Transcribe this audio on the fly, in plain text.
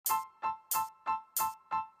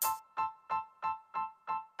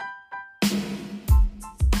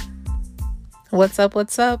What's up?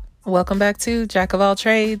 What's up? Welcome back to Jack of All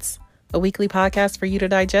Trades, a weekly podcast for you to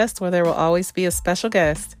digest where there will always be a special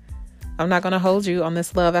guest. I'm not going to hold you on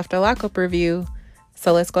this Love After Lockup review,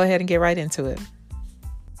 so let's go ahead and get right into it.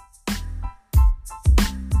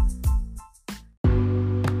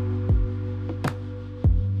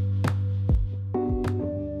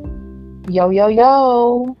 Yo, yo,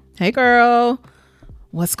 yo. Hey, girl.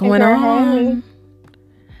 What's going on?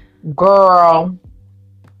 Hey. Girl,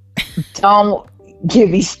 don't get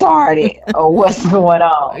me started on what's going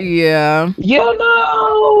on. Yeah. You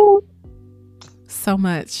know. So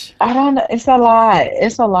much. I don't know. It's a lot.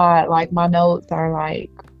 It's a lot. Like, my notes are like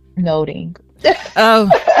noting. Oh,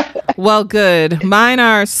 well, good. Mine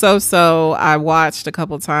are so-so. I watched a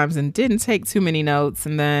couple times and didn't take too many notes,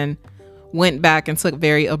 and then went back and took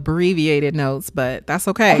very abbreviated notes, but that's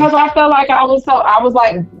okay. Because I felt like I was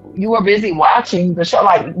like, you were busy watching the show,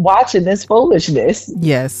 like watching this foolishness.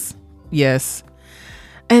 Yes.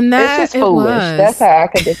 And that it's just foolish. That's how I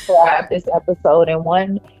could describe this episode in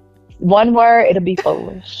one word. It'll be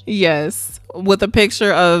foolish. Yes, with a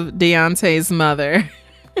picture of Deontay's mother.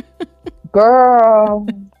 Girl,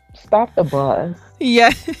 stop the bus.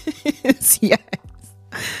 Yes.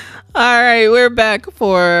 All right, we're back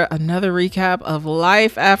for another recap of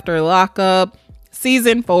Life After Lockup,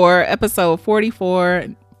 Season 4, Episode 44,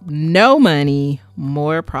 No Money,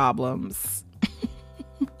 More Problems.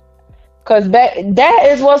 Because that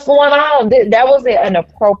is what's going on. That was an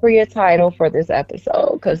appropriate title for this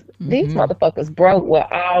episode. Because these motherfuckers broke with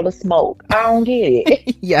all the smoke. I don't get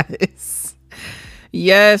it.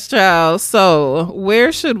 Yes, child. So,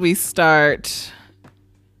 where should we start?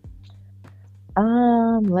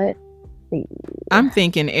 Let's see. I'm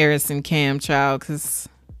thinking Eris and Cam, child, because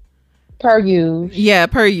per usual. Yeah,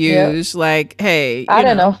 per usual. Yep. Like, hey, I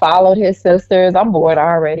don't know, followed his sisters. I'm bored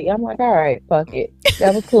already. I'm like, all right, fuck it.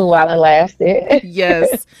 That was cool while it lasted.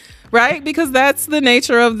 Yes. Right? Because that's the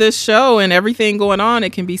nature of this show and everything going on.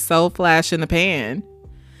 It can be so flash in the pan.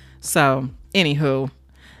 So, anywho,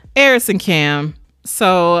 Eris and Cam.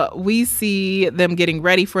 So we see them getting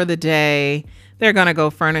ready for the day. They're going to go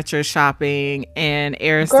furniture shopping, and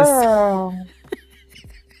Eris... Girl.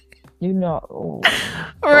 You know.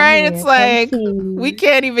 Right? It's like, we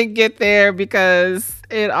can't even get there because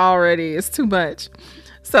it already is too much.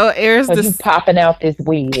 So Eris... you popping out this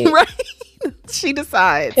wig. Right? She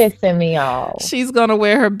decides. Pissing me off. She's going to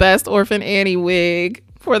wear her best Orphan Annie wig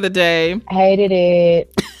for the day. Hated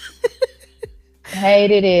it.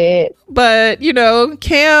 But,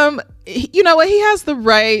 Cam, you know what? He has the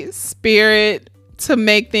right spirit to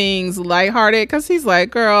make things lighthearted, because he's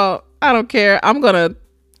like, girl, I don't care. I'm going to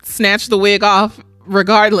snatch the wig off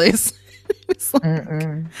regardless. Like,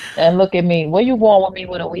 and look at me. Where you going with me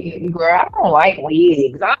with a wig, girl? I don't like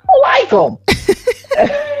wigs. I don't like them.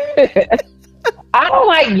 I don't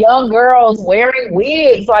like young girls wearing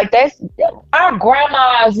wigs. Like, that's... Our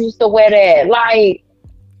grandmas used to wear that. Like...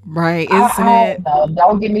 Right, isn't it?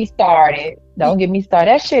 Don't get me started.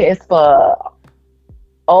 That shit is for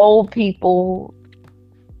old people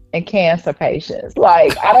and cancer patients.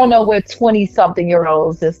 Like, I don't know where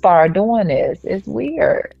 20-something-year-olds just start doing this. It's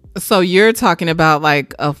weird. So you're talking about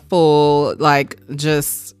like a full, like,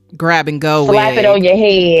 just grab and go slap wig. It on your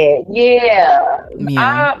head.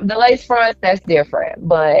 Yeah. The lace fronts, that's different,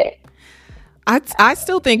 but I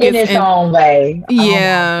still think in its own way.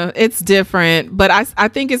 Yeah, it's different. But I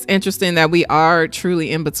think it's interesting that we are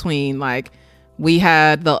truly in between. Like, we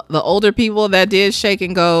had the older people that did shake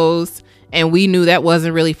and goes, and we knew that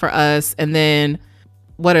wasn't really for us. And then,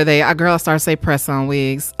 what are they? Our girl started to say press on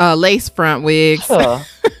wigs, lace front wigs. Sure.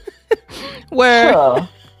 We're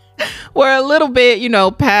a little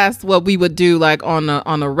bit, past what we would do like on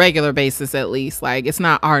a regular basis, at least. Like, it's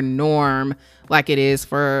not our norm like it is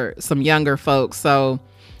for some younger folks. So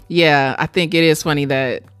yeah, I think it is funny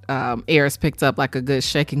that Eris picked up like a good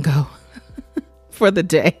shake and go for the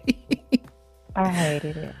day. I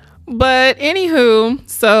hated it. But anywho,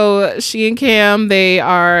 so she and Cam, they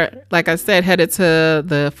are, like I said, headed to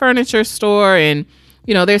the furniture store, and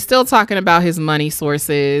they're still talking about his money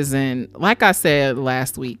sources. And like I said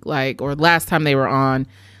last week, or last time they were on,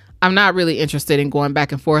 I'm not really interested in going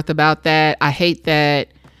back and forth about that. I hate that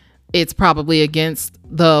it's probably against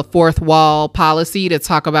the fourth wall policy to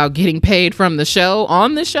talk about getting paid from the show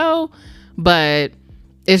on the show. But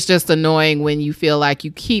it's just annoying when you feel like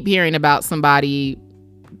you keep hearing about somebody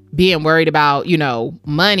being worried about,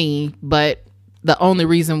 money, but the only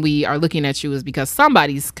reason we are looking at you is because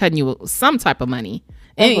somebody's cutting you some type of money.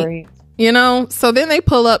 Agreed. So then they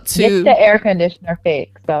pull up to get the air conditioner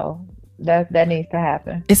fixed. So that needs to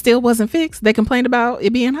happen. It still wasn't fixed. They complained about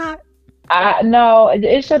it being hot. No,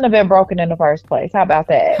 it shouldn't have been broken in the first place. How about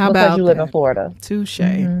that? How Because you about live in that? Florida. Touche.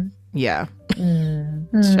 Hmm. Yeah.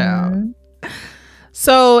 Ciao. Hmm.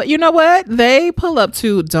 So, you know what? They pull up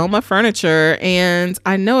to Doma Furniture, and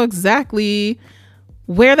I know exactly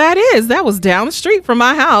where that is. That was down the street from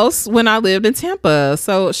my house when I lived in Tampa.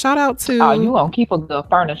 So, shout out Oh, you to. gonna keep a good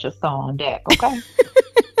furniture store on deck, okay?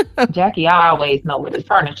 Jackie, I always know where the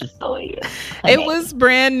furniture store is, It was honey.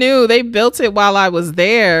 brand new. They built it while I was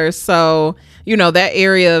there. So, that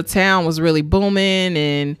area of town was really booming,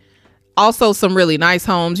 and also some really nice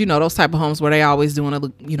homes, those type of homes where they always doing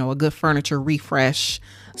a good furniture refresh.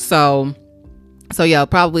 So yeah,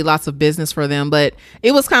 probably lots of business for them. But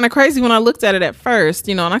it was kind of crazy when I looked at it at first,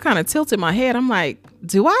 and I kind of tilted my head. I'm like,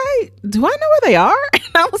 do I know where they are? And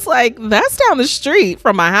I was like, that's down the street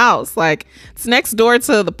from my house. Like, it's next door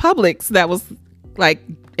to the Publix that was like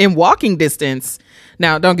in walking distance.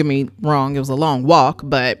 Now, don't get me wrong, it was a long walk,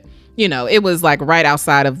 but it was like right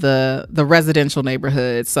outside of the residential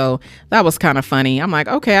neighborhood. So that was kind of funny. I'm like,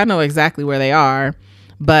 okay, I know exactly where they are.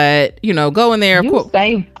 But, going there, of You course.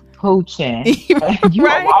 stay pooching. You a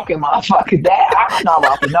Right. walking motherfucker. That I'm not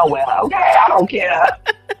walking nowhere. Okay, I don't care.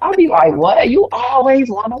 I'll be like, what? You always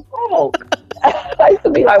want to walk. I used to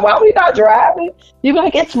be like, why we not driving? You be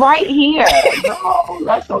like, it's right here. No,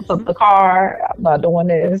 let's go to the car. I'm not doing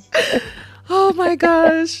this. Oh my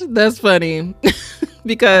gosh, that's funny. I'm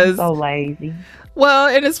Because, so lazy. well,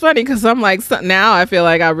 and it's funny because I'm like, so now I feel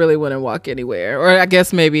like I really wouldn't walk anywhere. Or I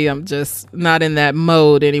guess maybe I'm just not in that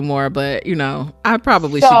mode anymore. But, I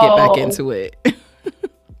probably should get back So into it.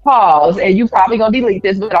 pause, and you probably gonna delete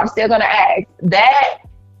this, but I'm still gonna ask that.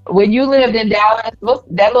 When you lived in Dallas, what's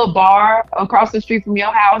that little bar across the street from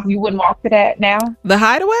your house? You wouldn't walk to that now? The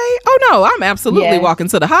Hideaway? Oh, no, I'm absolutely Yes. walking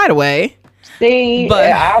to the Hideaway. See,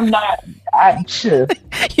 But I'm not. Phew,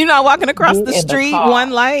 you're not walking across get the in the street, one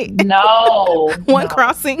car. light, No, one no.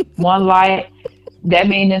 crossing. One light. That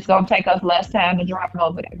means it's gonna take us less time to drive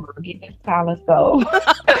over there. Girl, get this car, let's go.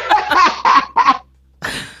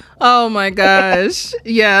 Oh my gosh.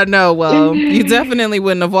 Yeah, no, well, you definitely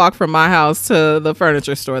wouldn't have walked from my house to the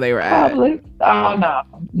furniture store they were at. Probably. Oh no.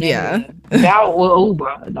 Yeah. That will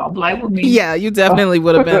Uber. Don't play with me. Yeah, you definitely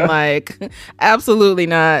would have been like, absolutely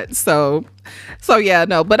not. So yeah,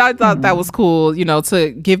 no, but I thought that was Hmm. cool,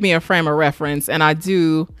 to give me a frame of reference. And I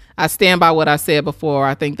stand by what I said before.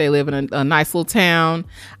 I think they live in a nice little town.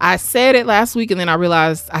 I said it last week and then I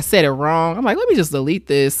realized I said it wrong. I'm like, let me just delete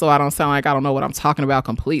this so I don't sound like I don't know what I'm talking about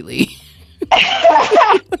completely.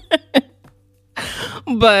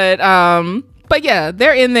 But yeah,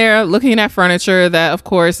 they're in there looking at furniture that of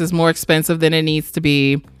course is more expensive than it needs to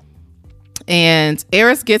be. And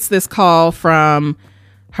Eris gets this call from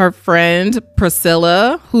her friend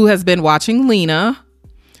Priscilla, who has been watching Lena,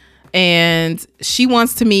 and she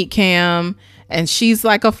wants to meet Cam, and she's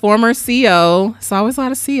like a former CO. It's always a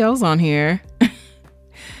lot of COs on here.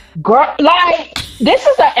 Girl, like this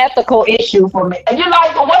is an ethical issue for me. And you're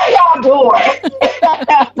like, what are y'all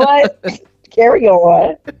doing? But carry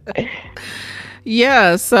on.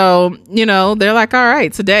 Yeah, so, they're like, all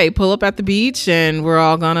right, today, pull up at the beach and we're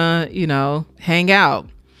all gonna, hang out.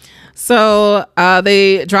 So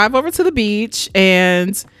they drive over to the beach,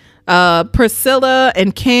 and Priscilla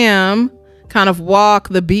and Cam kind of walk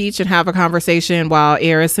the beach and have a conversation while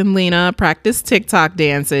Eris and Lena practice TikTok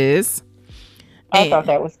dances. I And thought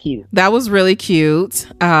that was cute. that was really cute.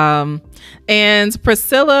 And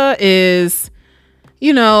Priscilla is,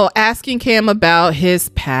 asking Cam about his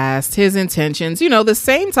past, his intentions, the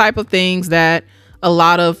same type of things that a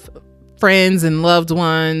lot of friends and loved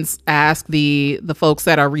ones ask the folks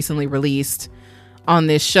that are recently released on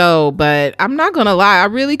this show. But I'm not gonna lie, I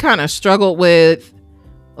really kind of struggled with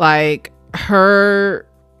like her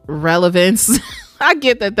relevance. I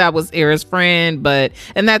get that was Era's friend,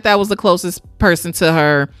 and that was the closest person to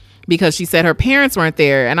her because she said her parents weren't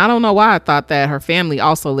there. And I don't know why I thought that her family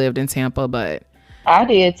also lived in Tampa, but I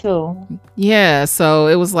did too. yeah, so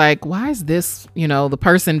it was like, why is this, the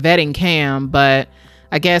person vetting Cam? But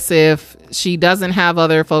I guess if she doesn't have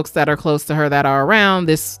other folks that are close to her that are around,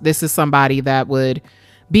 this is somebody that would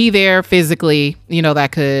be there physically,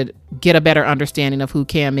 that could get a better understanding of who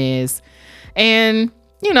Cam is. And,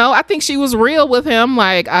 I think she was real with him.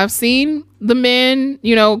 Like, I've seen the men,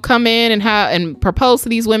 come in and propose to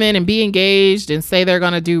these women and be engaged and say they're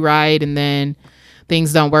going to do right. And then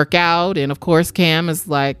things don't work out. And of course, Cam is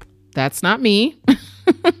like, that's not me.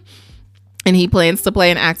 And he plans to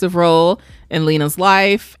play an active role in Lena's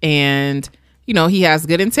life. And, he has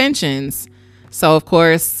good intentions. So, of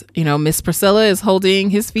course, Miss Priscilla is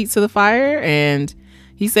holding his feet to the fire. And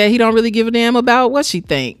he said he don't really give a damn about what she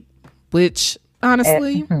think, which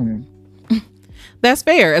honestly, And, That's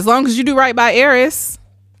fair. As long as you do right by Eris,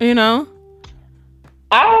 you know.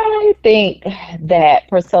 I think that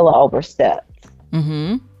Priscilla overstepped.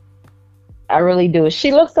 Mm-hmm. I really do.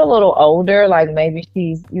 She looks a little older, like maybe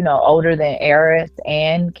she's, older than Eris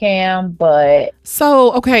and Cam, but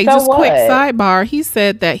So, okay, so just quick what? sidebar. He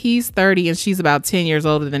said that he's 30 and she's about 10 years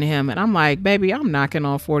older than him. And I'm like, baby, I'm knocking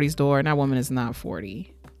on 40's door and that woman is not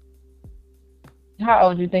 40. How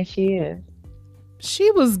old do you think she is?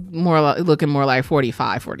 She was looking more like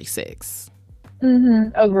 45, 46.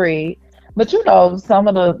 Agreed. But some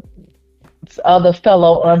of the other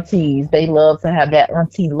fellow aunties, they love to have that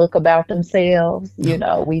auntie look about themselves.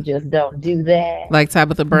 We just don't do that. Like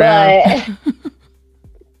Tabitha Brown. But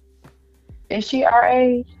is she our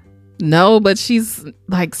age? No, but she's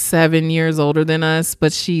like 7 years older than us.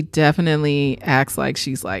 But she definitely acts like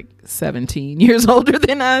she's like 17 years older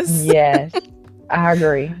than us. Yes, I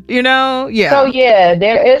agree. Yeah. So yeah,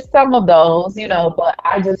 there is some of those, but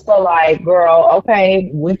I just feel like, girl, okay,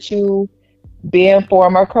 with you being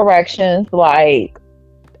former corrections, like,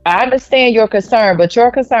 I understand your concern, but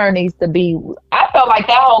your concern needs to be, I felt like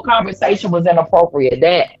that whole conversation was inappropriate.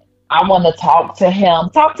 That I want to talk to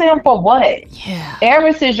him. Talk to him for what? Yeah.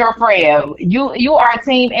 Eris is your friend. You are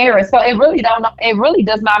team Eris. So it really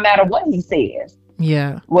does not matter what he says.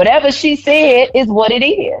 Yeah. Whatever she said is what it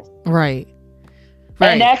is. Right.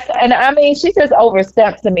 And I mean, she just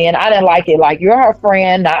overstepped to me, and I didn't like it. Like, you're her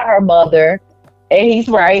friend, not her mother. And he's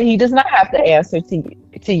right. He does not have to answer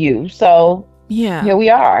to you. So yeah, here we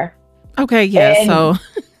are. Okay. Yeah. And so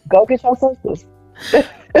go get your sisters.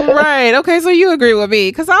 Right. Okay. So you agree with me,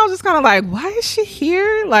 because I was just kind of like, why is she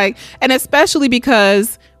here? Like, and especially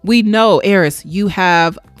because we know, Eris, you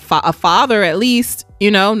have a father, at least,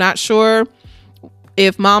 not sure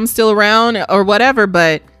if mom's still around or whatever,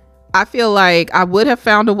 but I feel like I would have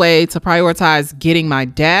found a way to prioritize getting my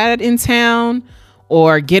dad in town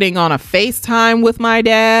or getting on a FaceTime with my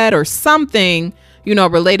dad or something,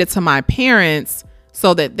 related to my parents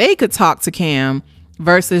so that they could talk to Cam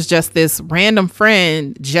versus just this random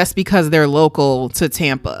friend just because they're local to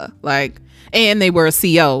Tampa. Like, and they were a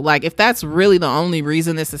CO. Like, if that's really the only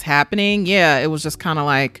reason this is happening, yeah, it was just kind of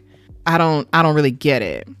like, I don't really get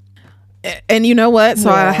it. And you know what?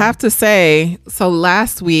 So I have to say, so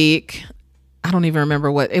last week, I don't even remember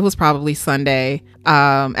it was probably Sunday,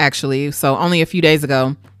 actually. So only a few days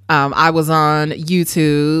ago, I was on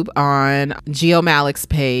YouTube on Geo Malik's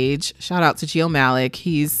page. Shout out to Geo Malik.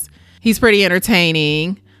 He's pretty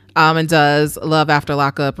entertaining, and does Love After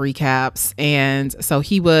Lockup recaps. And so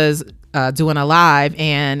he was doing a live,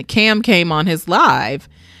 and Cam came on his live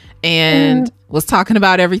and was talking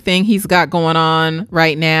about everything he's got going on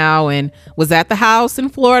right now, and was at the house in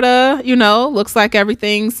Florida. Looks like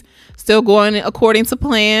everything's still going according to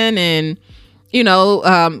plan. And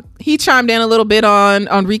he chimed in a little bit on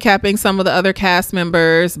recapping some of the other cast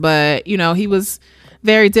members, but he was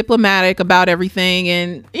very diplomatic about everything.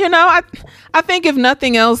 And I think if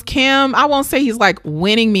nothing else, Cam, I won't say he's like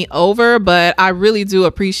winning me over, but I really do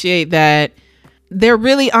appreciate that there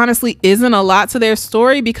really honestly isn't a lot to their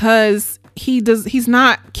story, because he's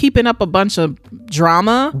not keeping up a bunch of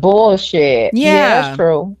drama bullshit. Yeah, that's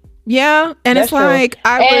true. Yeah, and that's it's like true.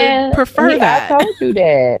 I would prefer that. I told you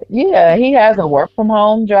that. Yeah, he has a work from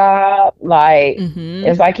home job. Like,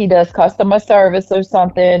 it's like he does customer service or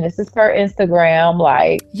something. This is for Instagram.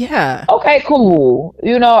 Like, yeah, okay, cool.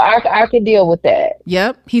 I can deal with that.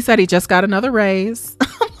 Yep. He said he just got another raise.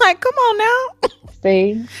 I'm like, come on now.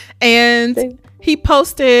 See, and he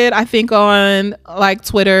posted, I think, on like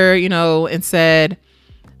Twitter, and said,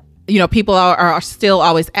 people are still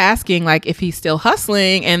always asking like if he's still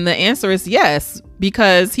hustling, and the answer is yes,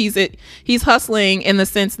 because he's hustling in the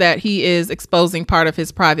sense that he is exposing part of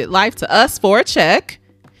his private life to us for a check,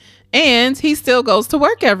 and he still goes to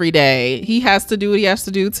work every day. He has to do what he has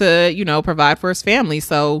to do to provide for his family.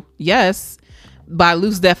 So yes, by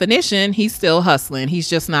loose definition, he's still hustling. He's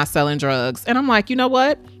just not selling drugs. And I'm like, you know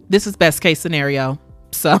what? This is best case scenario.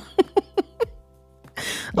 So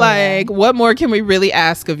like, what more can we really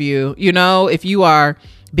ask of you? If you are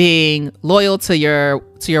being loyal to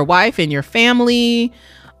your wife and your family,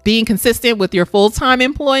 being consistent with your full-time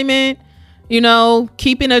employment,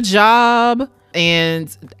 keeping a job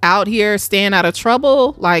and out here staying out of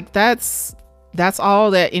trouble, like that's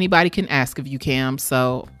all that anybody can ask of you, Cam.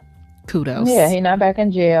 So kudos. Yeah, he's not back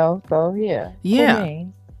in jail. So yeah. Yeah.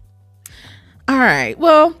 All right.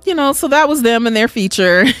 Well, so that was them and their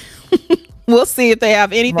feature. We'll see if they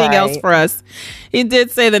have anything else for us. He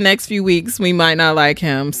did say the next few weeks we might not like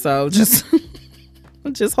him, so just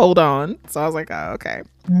hold on. So I was like, oh, okay.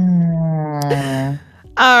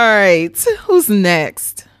 All right. Who's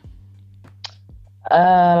next?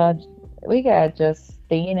 We got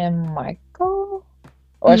Justine and Michael,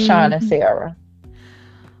 or Sean and Sarah,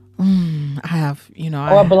 I have,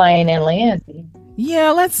 or Blaine and Lindsay.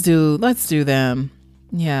 Yeah, let's do them.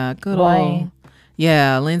 Yeah, good old. Blaine.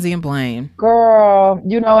 Yeah, Lindsay and Blaine. Girl,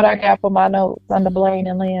 you know what I got for my notes under Blaine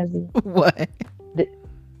and Lindsay? What?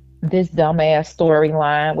 This dumbass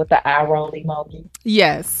storyline with the eye roll emoji.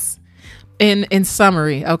 Yes. In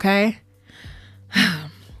summary, okay?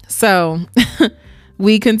 So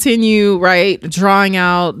we continue, right, drawing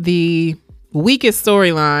out the weakest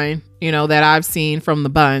storyline, that I've seen from the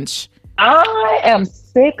bunch. I am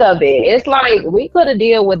sick of it. It's like we could have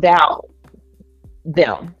dealt without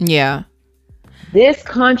them. Yeah. This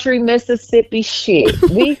country Mississippi shit,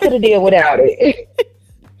 we could have dealt without it.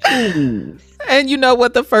 Jeez. And you know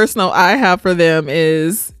what the first note I have for them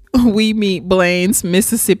is, we meet Blaine's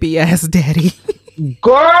Mississippi ass daddy.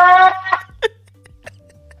 Girl.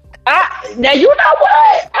 Now, you know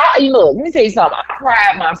what? Look, let me tell you something. I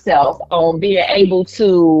pride myself on being able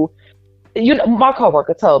to, my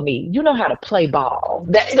coworker told me, you know how to play ball.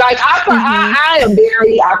 I am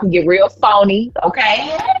I can get real phony. Okay.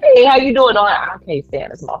 Hey, how you doing? I can't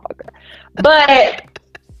stand this motherfucker. But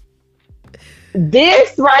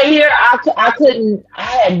this right here, I couldn't, I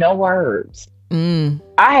had no words. I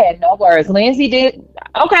had no words. Lindsay did.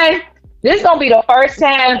 Okay. This is going to be the first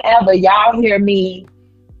time ever y'all hear me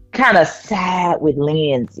kind of side with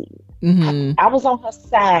Lindsay. Mm-hmm. I was on her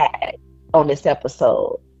side on this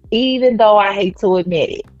episode, even though I hate to admit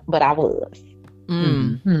it, but I was.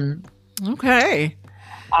 Mm-hmm. Okay.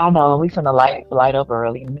 I don't know. We finna light up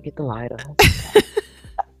early. Let me get the light up.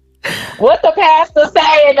 What the pastor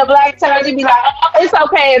say in the black church? He be like, oh, it's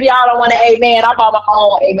okay if y'all don't want an amen. I'm on my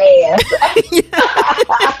own amen.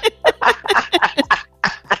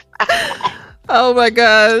 Oh my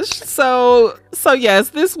gosh. So yes,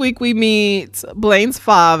 this week we meet Blaine's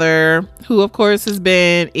father, who of course has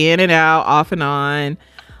been in and out, off and on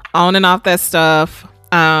and off that stuff.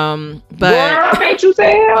 But can't you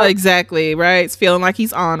tell? Exactly, right? It's feeling like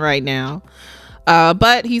he's on right now.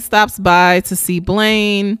 But he stops by to see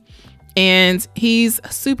Blaine, and he's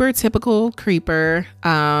a super typical creeper.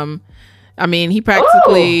 He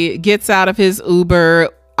practically gets out of his Uber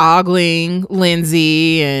ogling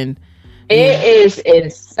Lindsay, and it is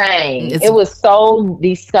insane. It was so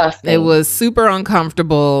disgusting. It was super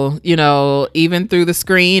uncomfortable, even through the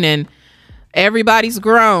screen, and everybody's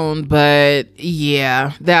grown, but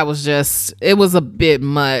yeah, it was a bit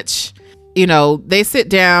much. They sit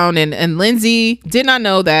down, and Lindsay did not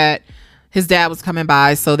know that his dad was coming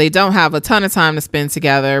by, so they don't have a ton of time to spend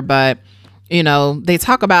together, but they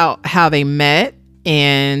talk about how they met,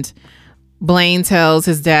 and Blaine tells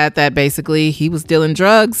his dad that basically he was dealing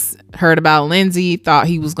drugs, heard about Lindsay, thought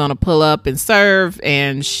he was going to pull up and serve,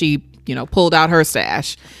 and she, pulled out her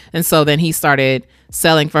stash. And so then he started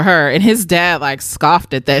selling for her, and his dad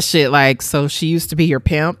scoffed at that shit. So she used to be your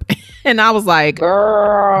pimp. And I was like,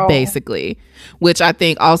 girl, basically, which I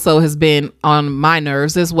think also has been on my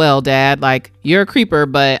nerves as well, Dad. You're a creeper,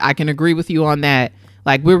 but I can agree with you on that.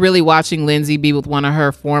 We're really watching Lindsay be with one of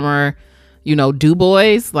her former do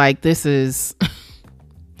boys. This is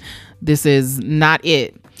not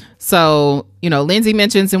it. So, Lindsay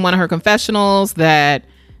mentions in one of her confessionals that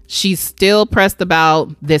she's still pressed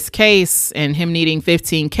about this case and him needing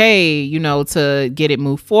 $15K, to get it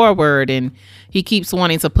moved forward. And he keeps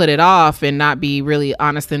wanting to put it off and not be really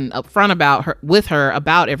honest and upfront with her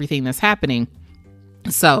about everything that's happening.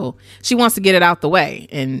 So she wants to get it out the way,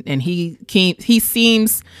 and he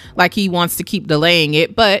seems like he wants to keep delaying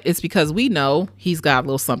it, but it's because we know he's got a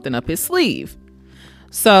little something up his sleeve.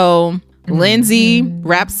 So Lindsay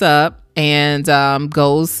wraps up and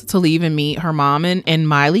goes to leave and meet her mom and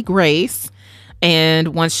Miley Grace.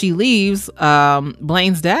 And once she leaves,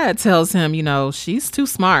 Blaine's dad tells him, she's too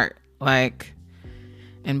smart.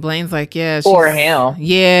 And Blaine's like, yeah, for him,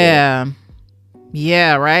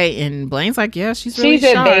 yeah, right. And Blaine's like, yeah, she's really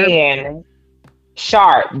sharp.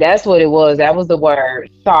 Sharp. That's what it was. That was the word,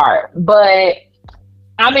 sharp. But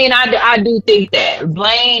I do think that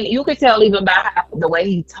Blaine, you could tell even by the way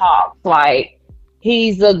he talks,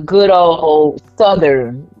 he's a good old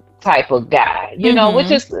Southern type of guy,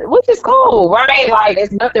 which is cool, right?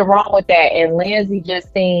 There's nothing wrong with that. And Lindsay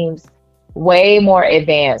just seems way more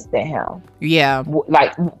advanced than him. Yeah.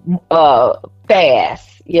 Fast.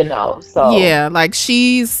 So yeah,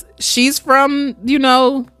 she's from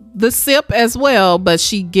the SIP as well, but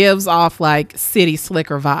she gives off city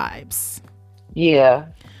slicker vibes. Yeah,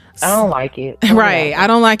 I don't like it. Right, I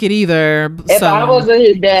don't like it either. If I was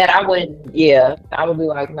his dad, I wouldn't. Yeah, I would be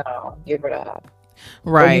like, no, give her that.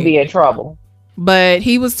 Right, or you'd be in trouble. But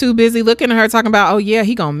he was too busy looking at her talking about, oh yeah,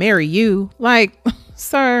 he gonna marry you. Like,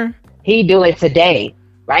 sir. He do it today,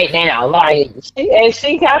 right now. Like,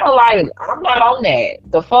 she kind of like, I'm not on that.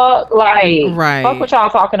 The fuck? Like, Right. fuck what y'all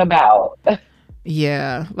talking about.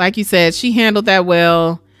 Yeah. Like you said, she handled that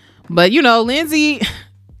well. But, you know, Lindsay,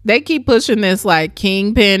 they keep pushing this like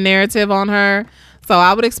kingpin narrative on her. So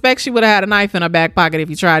I would expect she would have had a knife in her back pocket if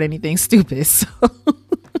you tried anything stupid. So.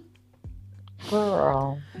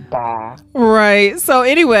 Girl, bye. Right. So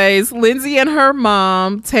anyways, Lindsay and her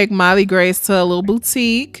mom take Miley Grace to a little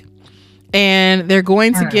boutique and they're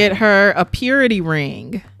going to get her a purity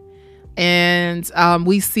ring. And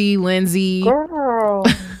we see Lindsay. Girl.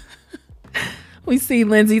 We see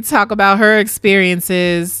Lindsay talk about her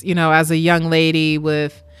experiences, you know, as a young lady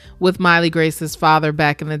with Miley Grace's father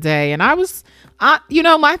back in the day. And you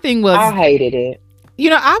know, my thing was, I hated it. You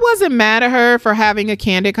know, I wasn't mad at her for having a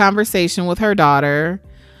candid conversation with her daughter,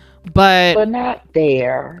 but not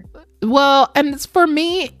there. Well, and for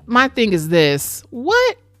me, my thing is this: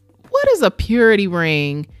 what is a purity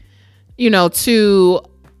ring? You know, to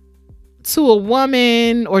a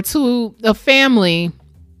woman or to a family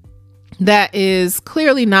that is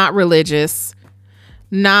clearly not religious,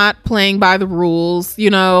 not playing by the rules, you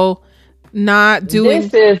know, not doing.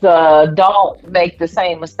 This is don't make the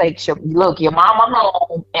same mistakes. Look, your mama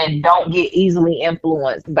home and don't get easily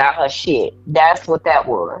influenced by her shit. That's what that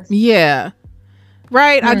was. Yeah.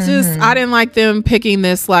 Right. I didn't like them picking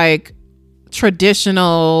this like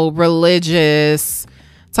traditional religious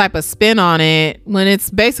type of spin on it when it's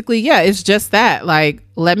basically, yeah, it's just that. Like,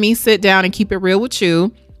 let me sit down and keep it real with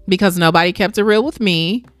you because nobody kept it real with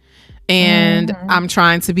me. And I'm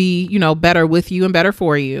trying to be, you know, better with you and better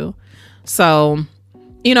for you. So,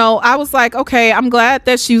 you know, I was like, okay, I'm glad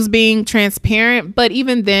that she was being transparent. But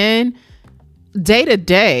even then, day to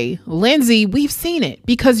day, Lindsay, we've seen it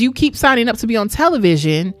because you keep signing up to be on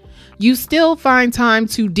television. You still find time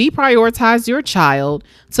to deprioritize your child,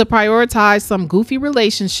 to prioritize some goofy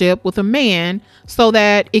relationship with a man so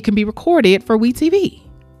that it can be recorded for WeTV.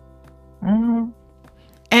 And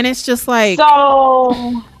it's just like,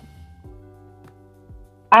 so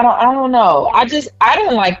I don't know. I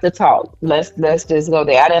didn't like the talk. Let's just go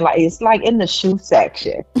there. I didn't like. It's like in the shoe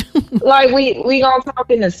section. Like we gonna talk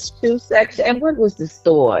in the shoe section. And what was the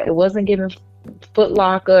store? It wasn't giving Foot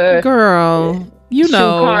Locker. Girl, you Shoe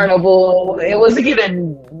know, Carnival. It wasn't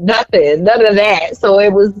giving nothing. None of that. So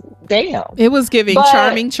it was damn. It was giving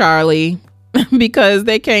Charming Charlie because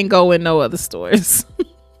they can't go in no other stores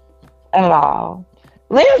at all.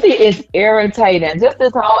 Lindsay is irritating. Just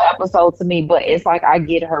this whole episode to me, but it's like I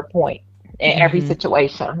get her point in every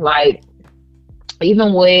situation. Like,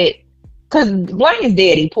 even with, because Blaine's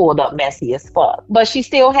daddy pulled up messy as fuck, but she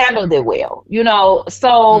still handled it well, you know?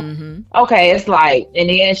 So, okay, it's like, and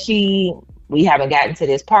then we haven't gotten to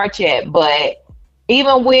this part yet, but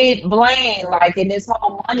even with Blaine, like in this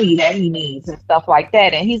whole money that he needs and stuff like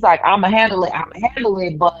that, and he's like, I'm going to handle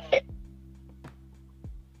it, but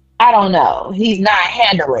I don't know. He's not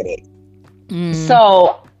handling it.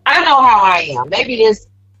 So I know how I am. Maybe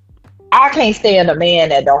I can't stand a man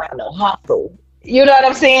that don't have no hustle. You know what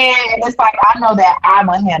I'm saying? It's like, I know that I'm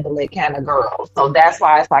a handle it kind of girl. So that's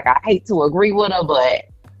why it's like, I hate to agree with her, but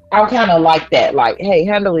I kind of like that. Like, hey,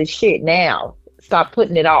 handle this shit now. Stop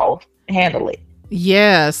putting it off. Handle it.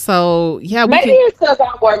 Yeah. So, yeah. Maybe it's because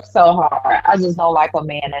I work so hard. I just don't like a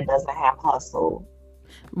man that doesn't have hustle.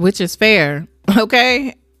 Which is fair.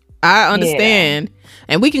 Okay. I understand. Yeah.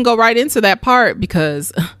 And we can go right into that part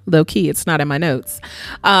because low key, it's not in my notes.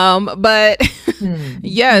 But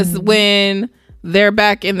yes, when they're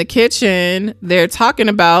back in the kitchen, they're talking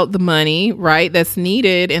about the money, right? That's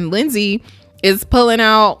needed. And Lindsay is pulling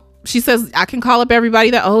out, she says, I can call up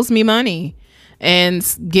everybody that owes me money, and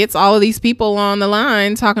gets all of these people on the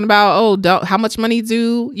line talking about, how much money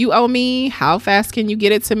do you owe me? How fast can you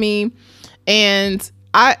get it to me? And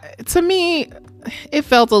to me, it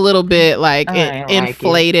felt a little bit like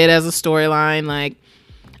inflated as a storyline. Like,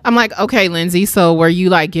 I'm like, okay, Lindsay, so were you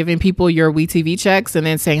like giving people your WeTV checks and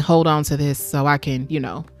then saying, hold on to this so I can, you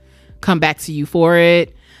know, come back to you for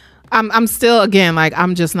it? I'm still, again, like,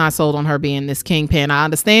 I'm just not sold on her being this kingpin. I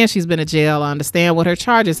understand she's been in jail. I understand what her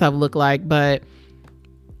charges have looked like. But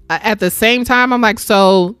at the same time, I'm like,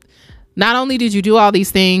 so not only did you do all these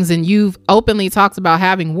things and you've openly talked about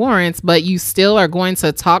having warrants, but you still are going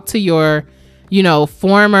to talk to your, you know,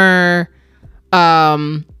 former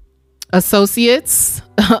associates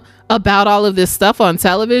about all of this stuff on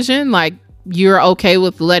television. Like, you're okay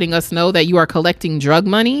with letting us know that you are collecting drug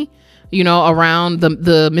money, you know, around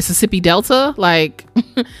the Mississippi Delta. Like,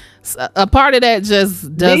 A part of that just These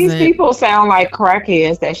doesn't. people sound like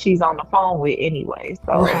crackheads that she's on the phone with anyway.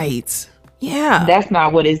 So Right. Yeah. that's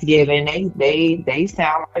not what it's giving. They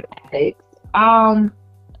sound like addicts. I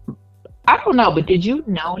don't know, but did you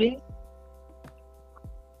notice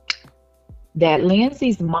that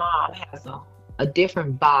Lindsay's mom has a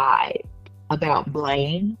different vibe about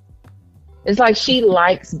Blaine? It's like she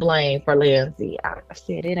likes Blaine for Lindsay. I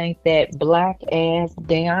said it ain't that black ass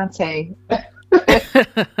Deontay.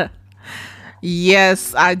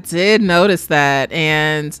 Yes, I did notice that.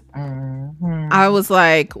 And I Mhm. was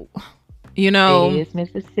like, you know, It's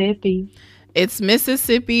Mississippi. it's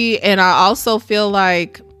Mississippi. And I also feel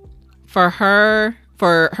like for her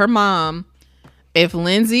mom, if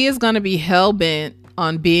Lindsay is going to be hell bent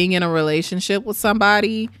on being in a relationship with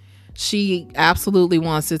somebody, she absolutely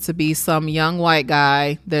wants it to be some young white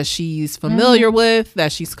guy that she's familiar Hmm. with,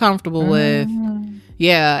 that she's comfortable with. Hmm.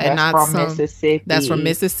 Yeah, and That's not from some that's from Mississippi.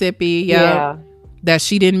 Mississippi. Yep. Yeah. That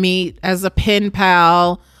she didn't meet as a pen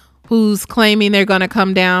pal who's claiming they're going to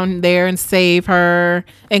come down there and save her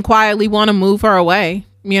and quietly want to move her away,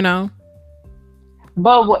 you know?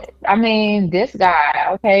 But what, I mean, this guy,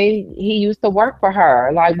 okay, he used to work for her.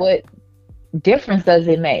 Like, what difference does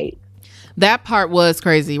it make? That part was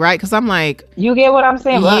crazy, right? Because I'm like, You get what I'm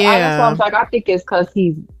saying? Well, that's what I'm yeah. like. I think it's because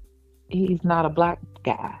he's not a black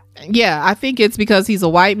guy. Yeah, I think it's because he's a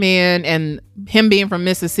white man and him being from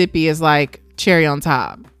Mississippi is like cherry on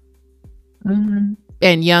top. Hmm.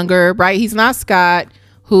 And younger, right? He's not Scott,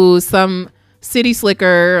 who's some city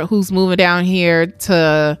slicker who's moving down here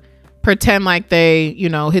to pretend like they,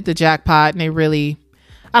 hit the jackpot, and they really,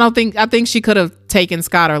 I think she could have taken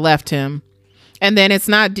Scott or left him. And then it's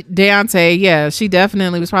not Deontay. Yeah, she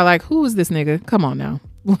definitely was probably like, who is this nigga? Come on now.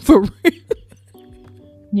 For real.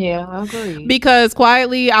 Yeah, I agree. Because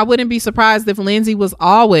quietly, I wouldn't be surprised if Lindsay was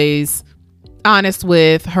always honest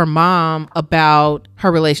with her mom about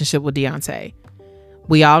her relationship with Deontay.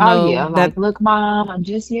 We all Oh yeah, know that. like, look, mom, I'm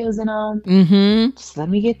just using them. Mm-hmm. Just let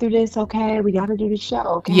me get through this, okay? We got to do the show,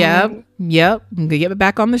 okay? Yep. I'm gonna get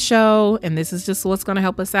back on the show, and this is just what's gonna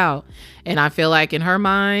help us out. And I feel like in her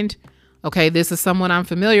mind, okay, this is someone I'm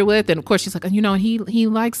familiar with, and of course she's like, he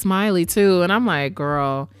likes Smiley too, and I'm like,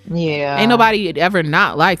 girl, Yeah. ain't nobody ever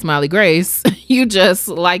not liked Smiley Grace. You just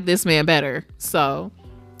like this man better. So,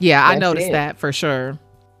 yeah, I That's noticed it. that for sure.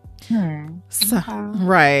 So, Okay.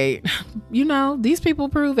 right, these people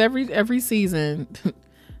prove every season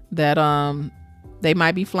that they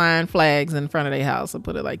might be flying flags in front of their house. I'll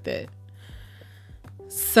put it like that.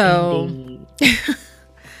 So, Indeed.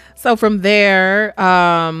 so from there,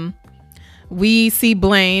 we see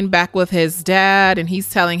Blaine back with his dad, and he's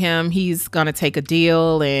telling him he's gonna take a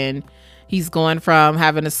deal, and he's going from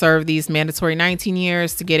having to serve these mandatory 19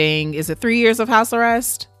 years to getting, is it 3 years of house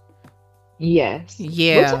arrest? Yes.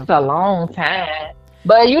 Yeah. Which is a long time.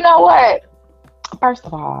 But you know what? First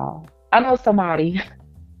of all, I know somebody,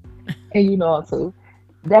 and you know him too,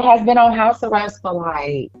 that has been on house arrest for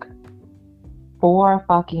like 4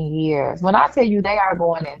 fucking years. When I tell you they are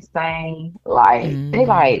going insane, like they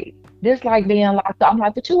like this, like being locked up. I'm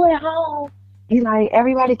like, but you at home. He like,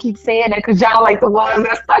 everybody keeps saying that because y'all like the ones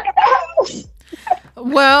that stuck in the house.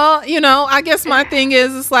 Well, I guess my thing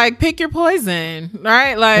is, it's like, pick your poison,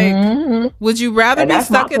 right? Like, Mhm. would you rather And be that's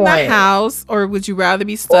my stuck in the point. house, or would you rather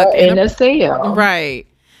be stuck Or in a cell. right?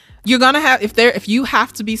 You're gonna have, if you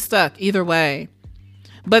have to be stuck either way.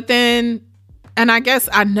 But then, and I guess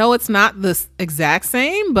I know it's not the exact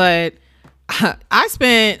same, but I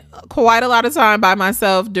spent quite a lot of time by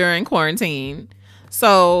myself during quarantine.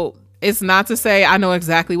 So it's not to say I know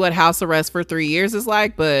exactly what house arrest for 3 years is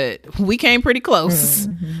like, but we came pretty close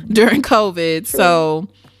during COVID. True. So,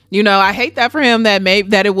 I hate that for him that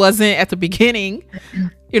it wasn't at the beginning,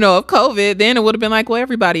 of COVID. Then it would have been like, well,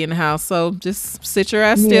 everybody in the house. So just sit your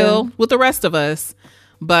ass still with the rest of us.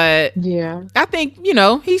 But yeah, I think,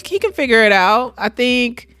 he can figure it out. I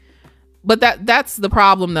think, but that's the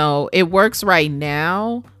problem though. It works right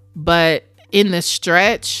now, but in the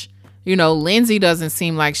stretch, Lindsay doesn't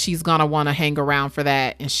seem like she's going to want to hang around for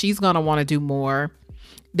that. And she's going to want to do more.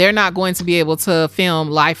 They're not going to be able to film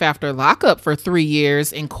Life After Lockup for 3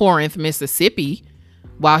 years in Corinth, Mississippi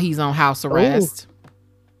while he's on house arrest. Ooh,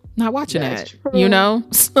 not watching that's that, true.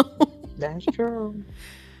 So. That's true.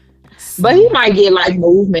 But he might get like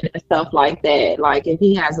movement and stuff like that. Like if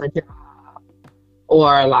he has a job,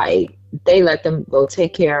 or like they let them go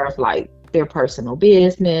take care of like their personal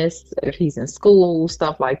business, if he's in school,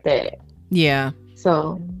 stuff like that. Yeah.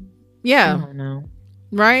 So, yeah. I don't know.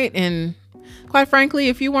 Right. And quite frankly,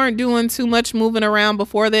 if you weren't doing too much moving around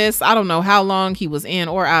before this, I don't know how long he was in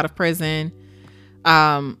or out of prison.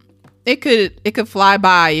 It it could fly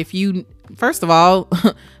by if you, first of all,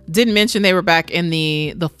 didn't mention they were back in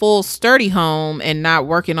the full sturdy home and not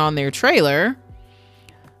working on their trailer.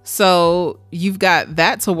 So you've got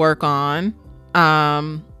that to work on.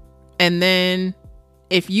 And then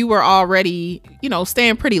if you were already,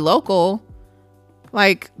 staying pretty local,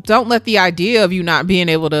 like, don't let the idea of you not being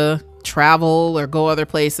able to travel or go other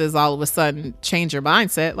places all of a sudden change your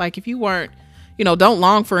mindset. Like, if you weren't, don't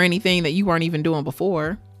long for anything that you weren't even doing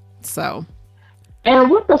before. So. And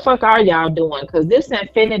what the fuck are y'all doing? Because this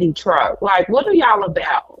Infinity truck, like, what are y'all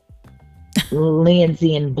about?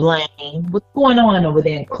 Lindsay and Blaine, what's going on over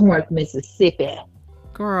there in Corinth, Mississippi?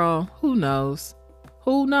 Girl, who knows?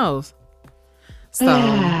 Who knows? So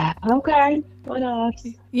okay, what else?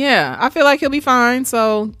 Yeah, I feel like he'll be fine.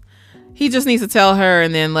 So he just needs to tell her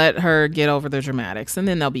and then let her get over the dramatics, and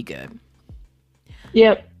then they'll be good.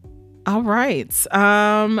 Yep. All right.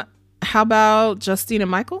 How about Justine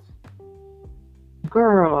and Michael?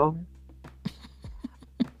 Girl.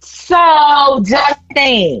 So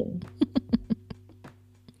Justine.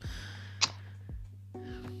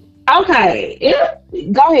 Okay,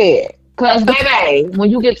 go ahead. Cause baby,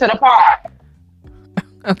 when you get to the park.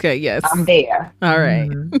 Okay, yes. I'm there. All right.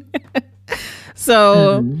 Mm-hmm.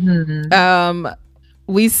 So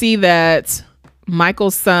we see that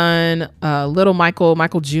Michael's son, little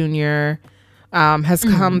Michael Jr., has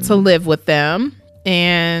come to live with them.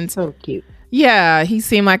 And so cute. Yeah, he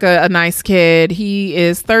seemed like a nice kid. He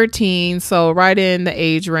is 13, so right in the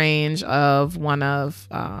age range of one of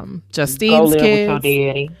Justine's kids. With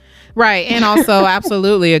your daddy. Right, and also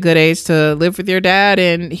absolutely a good age to live with your dad.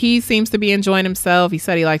 And he seems to be enjoying himself. He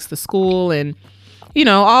said he likes the school and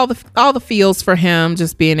all the feels for him,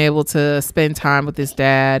 just being able to spend time with his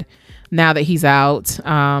dad now that he's out. It's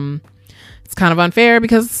kind of unfair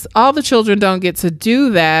because all the children don't get to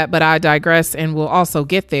do that, but I digress and we'll also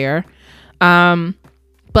get there.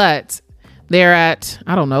 But they're at,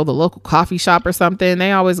 I don't know, the local coffee shop or something.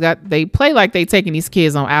 They play like they taking these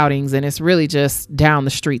kids on outings, and it's really just down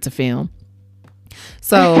the street to film.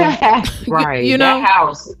 So, right. That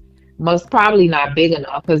house must probably not big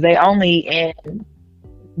enough because they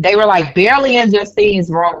were like barely in Justine's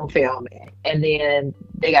room filming, and then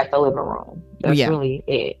they got the living room. That's really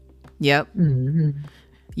it. Yep. Mm-hmm.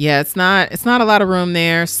 Yeah, it's not a lot of room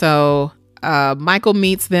there. So, Michael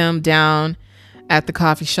meets them down at the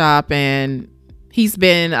coffee shop, and he's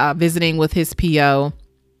been visiting with his PO.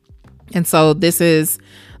 And so this is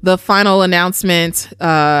the final announcement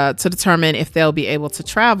to determine if they'll be able to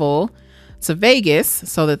travel to Vegas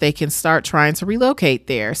so that they can start trying to relocate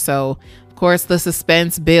there. So, of course, the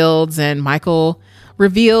suspense builds, and Michael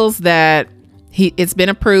reveals that it's been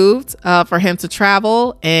approved for him to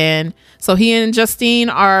travel. And so he and Justine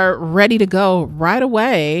are ready to go right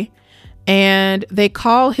away. And they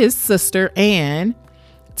call his sister Anne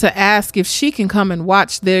to ask if she can come and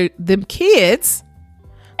watch them kids.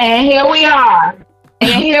 And here we are.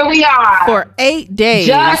 For 8 days.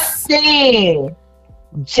 Justine,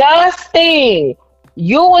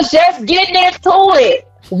 you was just getting into it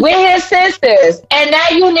with his sisters, and now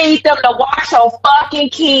you need them to watch your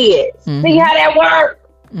fucking kids. Mm-hmm. See how that works?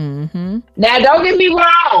 Mm-hmm. Now, don't get me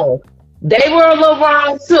wrong. They were a little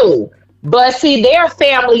wrong too. But see, they're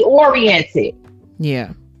family oriented.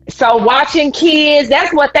 Yeah. So watching kids,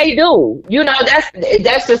 that's what they do.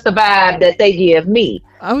 That's just the vibe that they give me.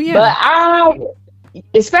 Oh yeah. But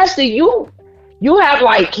especially you have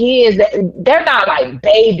like kids that they're not like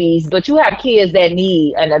babies, but you have kids that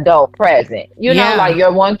need an adult present. Like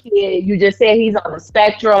your one kid, you just said he's on the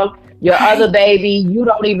spectrum. Your other baby, you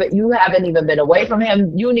haven't even been away from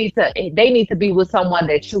him. They need to be with someone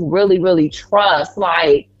that you really, really trust.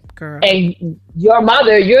 Like, girl. And your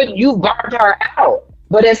mother, you burned her out.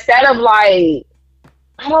 But instead of like,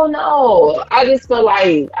 I don't know. I just feel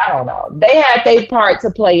like, I don't know. They had their part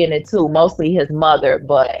to play in it too, mostly his mother,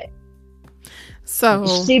 but so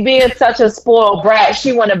she being such a spoiled brat,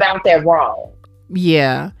 she went about that wrong.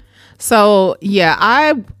 Yeah. So yeah,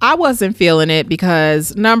 I wasn't feeling it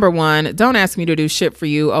because number one, don't ask me to do shit for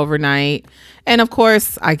you overnight. And of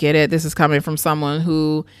course, I get it. This is coming from someone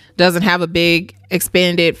who doesn't have a big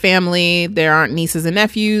expanded family. There aren't nieces and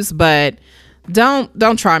nephews, but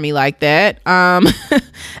don't try me like that.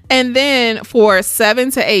 And then for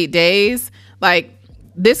 7 to 8 days, like,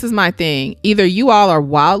 this is my thing. Either you all are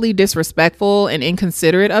wildly disrespectful and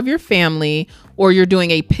inconsiderate of your family, or you're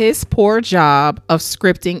doing a piss poor job of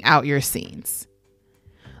scripting out your scenes.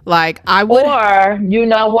 Like, I would. Or, you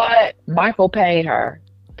know what? Michael paid her.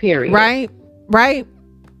 Period. Right.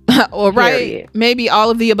 Or right. Maybe all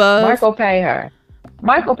of the above. Michael paid her.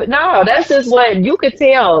 No, that's just what you could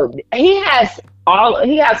tell. He has All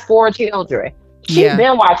he has 4 children. She's Yeah.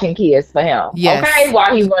 been watching kids for him. Yes. Okay,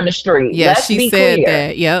 while he run the street. Yeah, Let's she be said clear.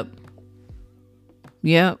 that. Yep.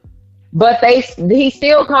 Yep. But he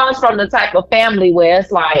still comes from the type of family where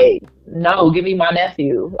it's like, no, give me my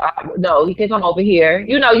nephew. No, he can come over here.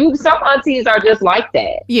 You know, some aunties are just like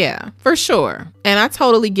that. Yeah, for sure. And I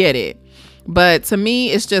totally get it. But to me,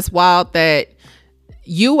 it's just wild that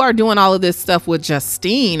you are doing all of this stuff with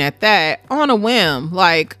Justine at that on a whim.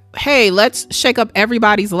 Like, hey, let's shake up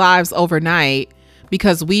everybody's lives overnight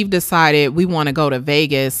because we've decided we want to go to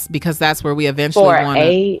Vegas because that's where we eventually want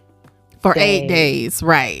to. For 8 days.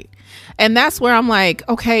 Right. And that's where I'm like,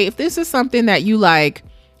 okay, if this is something that you like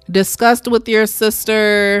discussed with your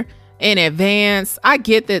sister in advance, I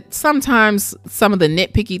get that sometimes some of the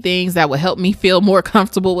nitpicky things that would help me feel more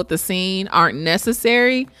comfortable with the scene aren't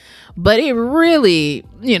necessary. But it really,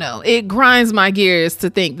 it grinds my gears to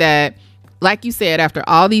think that, like you said, after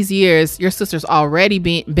all these years, your sister's already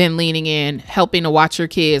been leaning in, helping to watch your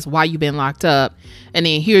kids while you've been locked up. And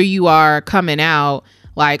then here you are coming out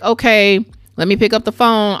like, okay, let me pick up the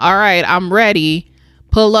phone. All right, I'm ready.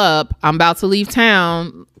 Pull up. I'm about to leave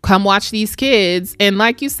town. Come watch these kids. And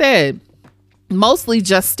like you said, mostly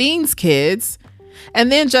Justine's kids.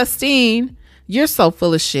 And then Justine, you're so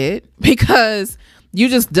full of shit because you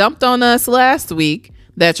just dumped on us last week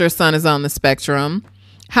that your son is on the spectrum.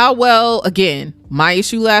 How well, again, my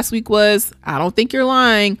issue last week was, I don't think you're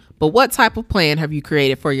lying, but what type of plan have you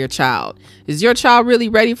created for your child? Is your child really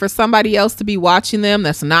ready for somebody else to be watching them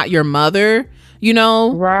that's not your mother?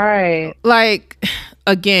 Right. Like,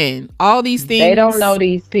 again, all these things. They don't know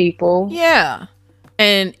these people. Yeah.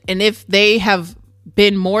 And if they have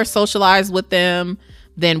been more socialized with them,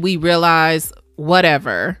 then we realize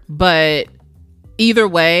whatever. But either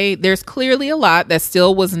way, there's clearly a lot that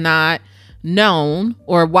still was not known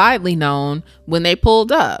or widely known when they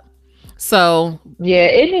pulled up. So yeah,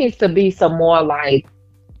 it needs to be some more like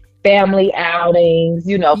family outings,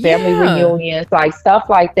 family reunions, like stuff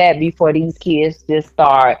like that before these kids just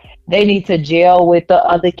start. They need to gel with the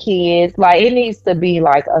other kids. Like it needs to be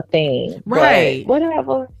like a thing. Right. But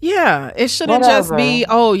whatever. Yeah. It shouldn't just be,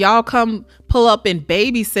 oh, y'all come pull up and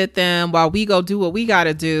babysit them while we go do what we got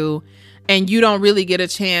to do. And you don't really get a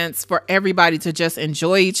chance for everybody to just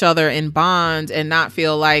enjoy each other and bond and not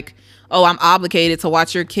feel like, oh, I'm obligated to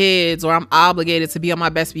watch your kids or I'm obligated to be on my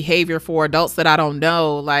best behavior for adults that I don't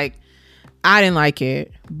know. Like, I didn't like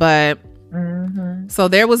it. But so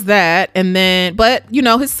there was that. And then, but,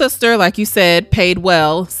 his sister, like you said, paid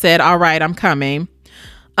well, said, all right, I'm coming.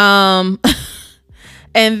 And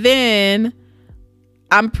then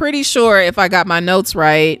I'm pretty sure if I got my notes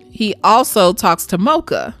right, he also talks to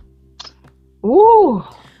Mocha. Ooh.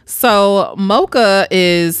 So Mocha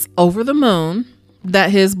is over the moon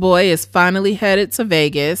that his boy is finally headed to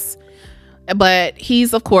Vegas, but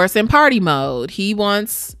he's of course in party mode. He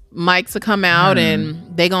wants Mike to come out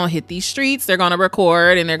and they gonna hit these streets, they're gonna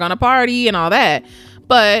record and they're gonna party and all that.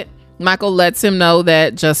 But Michael lets him know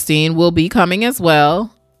that Justine will be coming as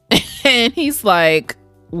well. And he's like,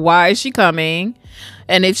 why is she coming?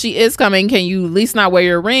 And if she is coming, can you at least not wear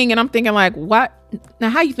your ring? And I'm thinking like, what?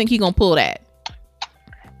 Now how you think he gonna pull that?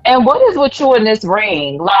 And what is with you in this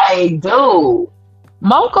ring? Like, dude,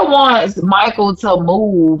 Mocha wants Michael to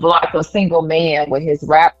move like a single man with his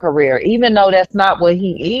rap career, even though that's not what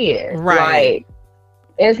he is. Right. Like,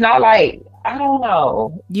 it's not like, I don't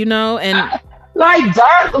know. And like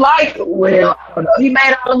Dirk, well, I don't know. He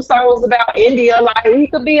made all them songs about India, like he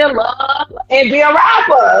could be in love and be a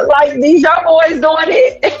rapper. Like these young boys doing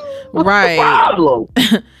it. What's right. the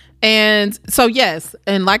problem? And so, yes.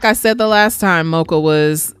 And like I said the last time Mocha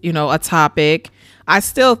was, a topic, I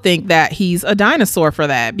still think that he's a dinosaur for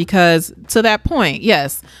that because to that point,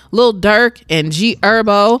 yes, Lil Durk and G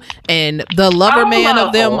Herbo and the lover man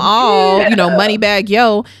of them all, Moneybagg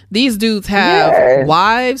Yo, these dudes have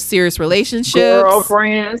wives, serious relationships,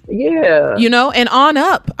 girlfriends, and on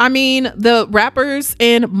up. I mean, the rappers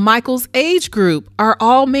in Michael's age group are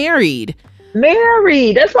all married.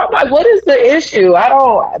 That's why I'm like, what is the issue?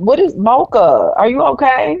 What is Mocha? Are you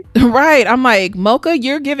okay? Right. I'm like, Mocha,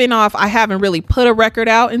 you're giving off, I haven't really put a record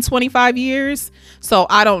out in 25 years. So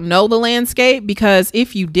I don't know the landscape because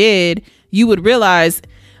if you did, you would realize,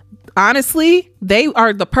 honestly, they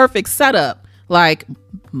are the perfect setup. Like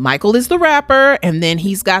Michael is the rapper and then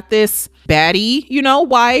he's got this baddie,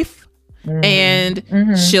 wife. And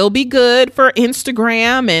she'll be good for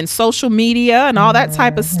Instagram and social media and all that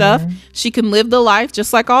type of stuff. She can live the life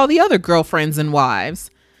just like all the other girlfriends and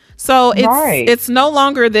wives. So it's no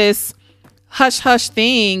longer this hush hush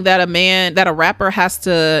thing that a rapper has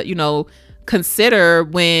to, consider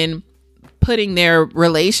when putting their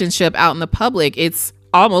relationship out in the public. It's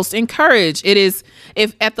almost encouraged. It is,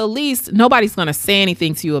 if at the least, nobody's going to say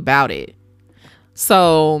anything to you about it.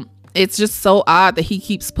 So it's just so odd that he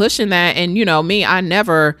keeps pushing that. And, you know, me, I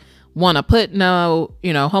never want to put no,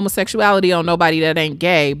 you know, homosexuality on nobody that ain't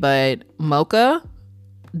gay. But Mocha,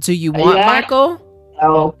 do you want Michael?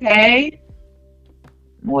 Okay.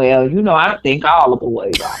 Well, you know, I think all of the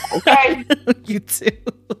way, okay? You too.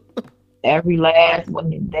 Every last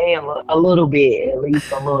one is there a little bit, at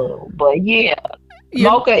least a little. But yeah,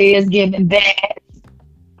 Mocha is giving that,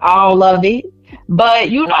 all of it.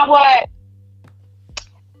 But you know what?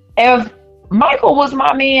 If Michael was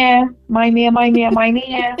my man,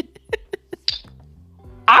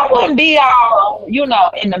 I wouldn't be all, you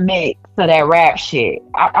know, in the mix of that rap shit.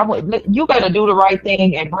 I would. You better do the right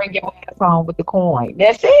thing and bring your ass on with the coin.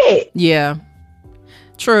 That's it. Yeah,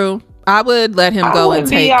 true. I would let him go and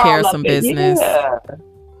take care of some business.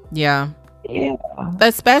 Yeah.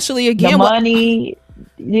 Especially again, the money.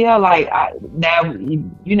 Yeah, like now,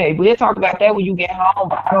 you know, we'll talk about that when you get home.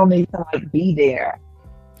 But I don't need to like be there.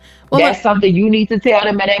 Well, that's something you need to tell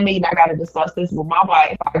them, and that means I got to discuss this with my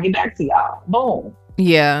wife. I'll get back to y'all. Boom.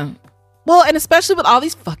 Yeah. Well, and especially with all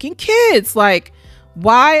these fucking kids, like,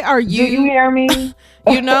 why are you? Do you hear me?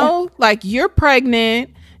 You know, like, you're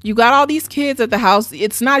pregnant. You got all these kids at the house.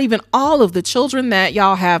 It's not even all of the children that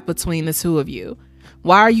y'all have between the two of you.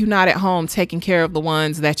 Why are you not at home taking care of the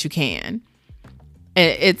ones that you can?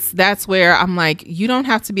 And that's where I'm like, you don't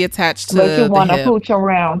have to be attached to. But you want to pooch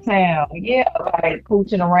around town, yeah, like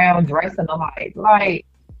pooching around, dressing alike, like,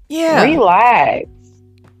 yeah, relax.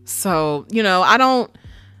 So, you know, I don't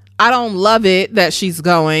love it that she's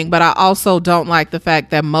going, but I also don't like the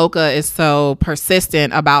fact that Mocha is so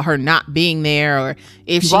persistent about her not being there, or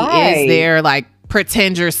if she is there, like,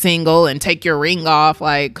 pretend you're single and take your ring off.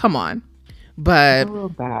 Like, come on. But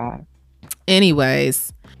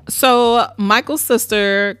anyways, so Michael's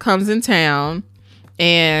sister comes in town,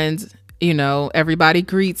 and, you know, everybody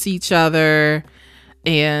greets each other.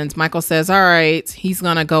 And Michael says, all right, he's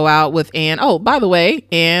going to go out with Anne. Oh, by the way,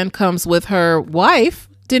 Anne comes with her wife.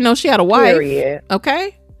 Didn't know she had a wife. Period.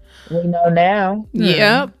 Okay. We know now.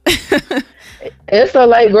 Yep. It's so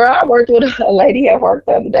like, girl, I worked with a lady at work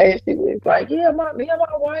the other day. She was like, yeah, me and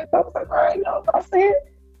my wife. I was like, all right, no. I said,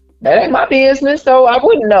 that ain't my business, so I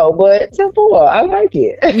wouldn't know. But 10-4, I like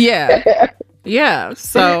it. Yeah. Yeah.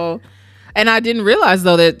 So, and I didn't realize,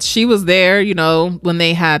 though, that she was there, you know, when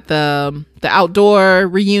they had the outdoor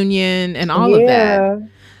reunion and all of that.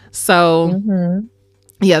 So,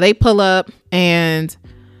 yeah, they pull up, and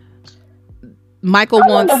Michael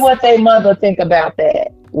wants. I wonder what their mother think about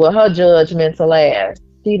that. Well, her judgmental ass.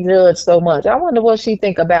 She judged so much. I wonder what she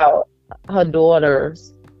think about her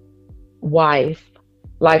daughter's wife.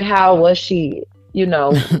 Like, how was she, you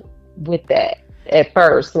know, with that at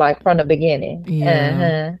first, like from the beginning?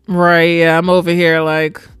 Yeah. Right. Yeah. I'm over here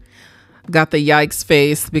like got the yikes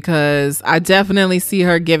face, because I definitely see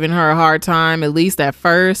her giving her a hard time, at least at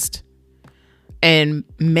first, and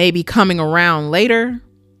maybe coming around later.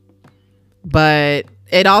 But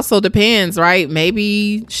it also depends, right?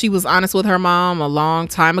 Maybe she was honest with her mom a long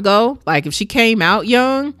time ago. Like, if she came out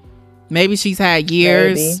young, maybe she's had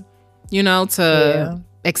years, you know, to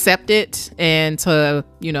accept it and to,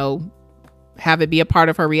 you know, have it be a part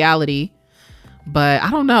of her reality. But I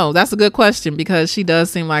don't know. That's a good question, because she does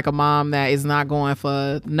seem like a mom that is not going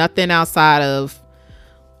for nothing outside of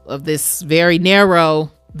this very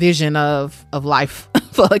narrow vision of life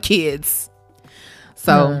for her kids.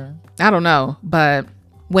 So I don't know. But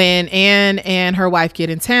when Anne and her wife get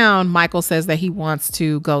in town, Michael says that he wants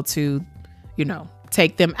to go to, you know,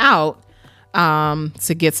 take them out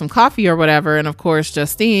to get some coffee or whatever. And of course,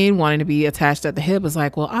 Justine, wanting to be attached at the hip, is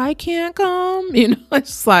like, well, I can't come. You know, it's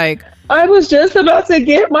just like, I was just about to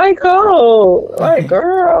get my coat. Like,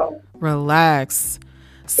 girl, relax.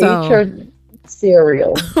 So, eat your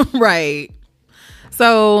cereal. Right.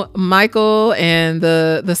 So Michael and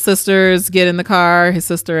the sisters get in the car, his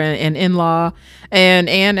sister and in-law, and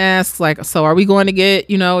Anne asks, like, so are we going to get,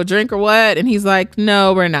 you know, a drink or what? And he's like,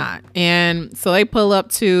 no, we're not. And so they pull up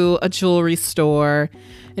to a jewelry store,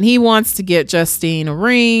 and he wants to get Justine a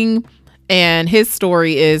ring. And his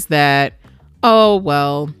story is that, oh,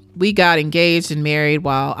 well, we got engaged and married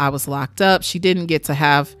while I was locked up. She didn't get to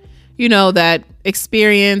have, you know, that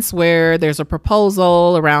experience where there's a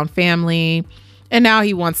proposal around family. And now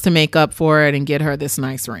he wants to make up for it and get her this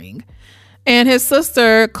nice ring. And his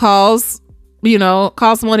sister calls him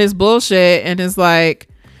on his bullshit and is like,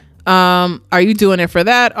 are you doing it for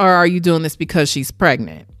that, or are you doing this because she's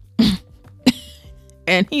pregnant?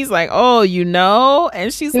 And he's like, oh, you know?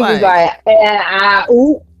 And she's like,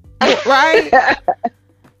 Right?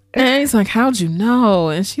 And he's like, how'd you know?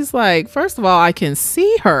 And she's like, first of all, I can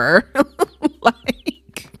see her.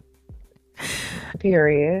 Like,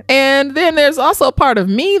 Period. and then there's also a part of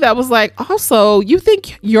me that was like, also, you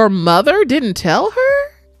think your mother didn't tell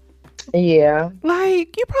her? Yeah.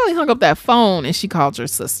 Like, you probably hung up that phone and she called your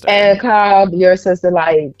sister. And called your sister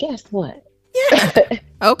like, guess what? Yeah.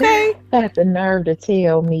 Okay. Had the nerve to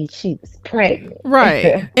tell me she was pregnant.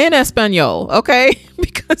 Right. In Espanol. Okay.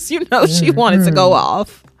 Because, you know, she wanted to go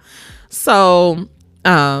off. So,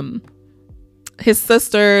 his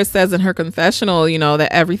sister says in her confessional, you know,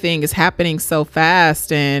 that everything is happening so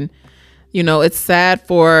fast and, you know, it's sad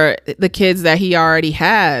for the kids that he already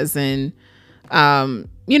has and,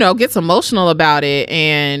 you know, gets emotional about it.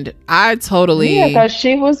 And I totally. Yeah, because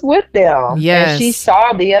she was with them. Yes. And she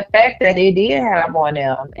saw the effect that it did have on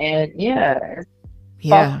them. And yeah,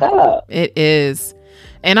 fucked up. It is.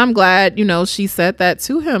 And I'm glad, you know, she said that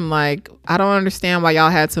to him. Like, I don't understand why y'all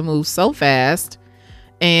had to move so fast.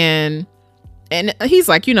 And he's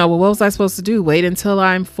like, you know, well, what was I supposed to do? Wait until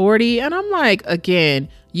I'm 40? And I'm like, again,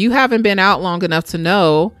 you haven't been out long enough to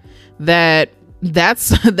know that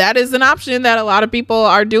that is an option that a lot of people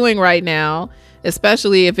are doing right now,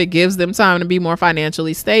 especially if it gives them time to be more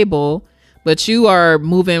financially stable. But you are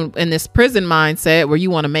moving in this prison mindset where you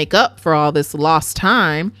want to make up for all this lost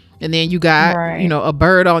time. And then you got, you know, a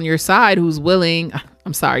bird on your side who's willing.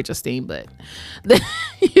 I'm sorry, Justine, but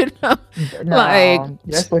you know, no, like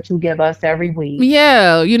that's what you give us every week.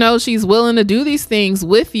 Yeah, you know, she's willing to do these things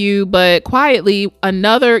with you, but quietly,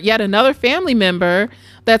 yet another family member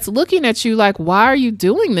that's looking at you like, why are you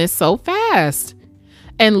doing this so fast?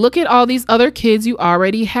 And look at all these other kids you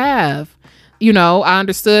already have. You know, I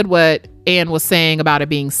understood what Ann was saying about it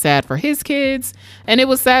being sad for his kids. And it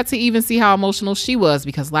was sad to even see how emotional she was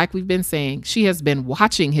because like we've been saying, she has been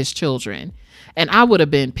watching his children. And I would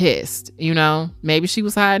have been pissed, you know, maybe she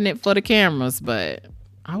was hiding it for the cameras, but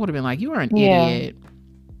I would have been like, you are an idiot.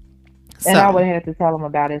 And I would have had to tell him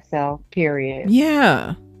about himself, period.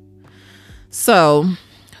 Yeah. So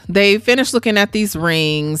they finished looking at these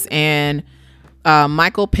rings and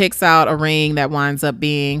Michael picks out a ring that winds up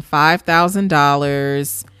being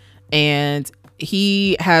 $5,000 and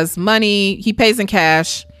he has money. He pays in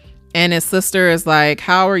cash and his sister is like,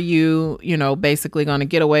 how are you, you know, basically going to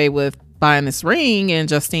get away with buying this ring and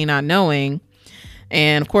Justine not knowing?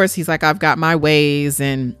 And of course he's like, I've got my ways.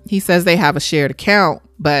 And he says they have a shared account,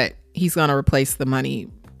 but he's going to replace the money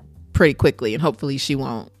pretty quickly and hopefully she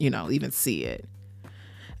won't, you know, even see it.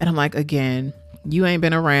 And I'm like, again, you ain't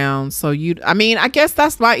been around, so I guess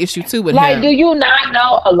that's my issue too with him. Do you not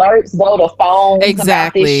know alerts go to phones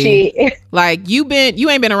exactly about this shit? Like you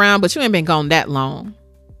ain't been around, but you ain't been gone that long.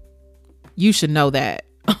 You should know that.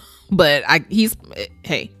 But he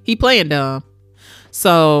playing dumb.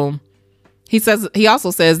 So he also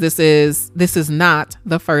says this is not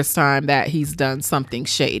the first time that he's done something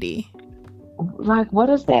shady. Like, what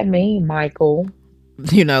does that mean, Michael?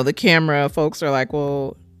 You know, the camera folks are like,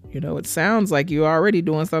 well, you know, it sounds like you're already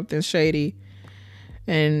doing something shady.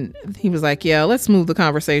 And he was like, yeah, let's move the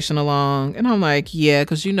conversation along. And I'm like, yeah,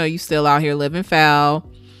 because, you know, you still out here living foul.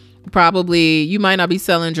 Probably you might not be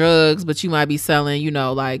selling drugs, but you might be selling, you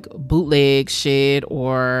know, like bootleg shit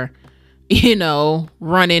or, you know,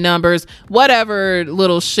 running numbers, whatever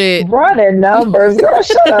little shit. Running numbers. Girl,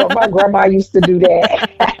 shut up. My grandma used to do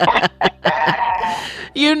that.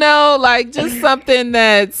 You know, like just something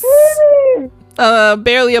that's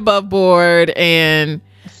barely above board and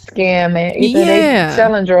scamming. Either they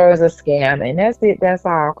selling drugs or scamming. That's it. That's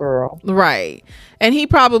all, girl. Right. And he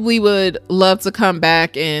probably would love to come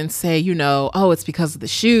back and say, you know, oh, it's because of the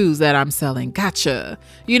shoes that I'm selling. Gotcha.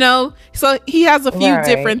 You know, so he has a few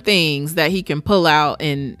different things that he can pull out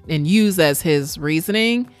and use as his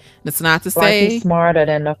reasoning. It's not to say he's smarter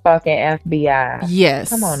than the fucking FBI. Yes.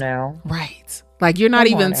 Come on now. Right. Like you're not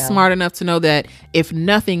even smart enough to know that if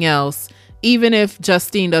nothing else, even if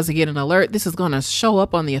Justine doesn't get an alert, this is going to show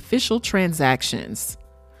up on the official transactions.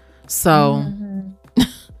 So,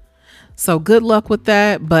 so good luck with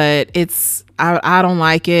that. But I don't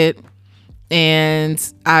like it.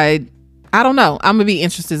 And I don't know. I'm going to be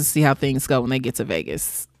interested to see how things go when they get to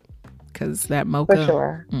Vegas. Because that mocha. For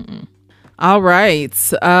sure. All right.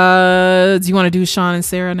 Do you want to do Sean and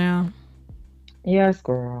Sarah now? Yes,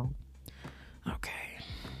 girl. Okay.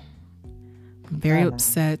 Very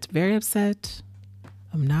upset.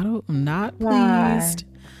 I'm not pleased.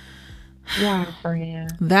 Yeah, friend.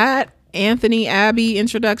 That Anthony Abbey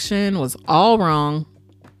introduction was all wrong.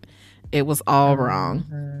 It was all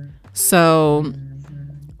wrong. So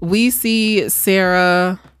we see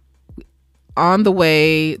Sarah. on the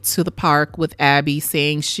way to the park with Abby,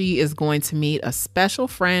 saying she is going to meet a special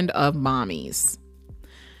friend of mommy's.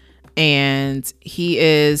 And he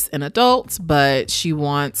is an adult, but she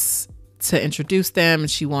wants to introduce them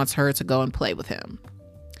and she wants her to go and play with him.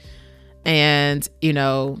 And, you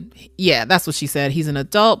know, yeah, that's what she said. He's an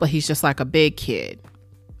adult, but he's just like a big kid.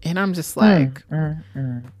 And I'm just like,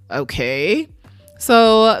 okay.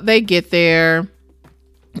 So they get there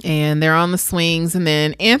and they're on the swings, and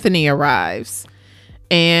then Anthony arrives.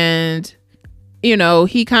 And, you know,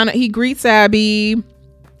 he greets Abby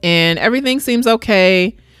and everything seems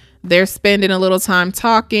okay. They're spending a little time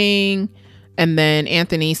talking, and then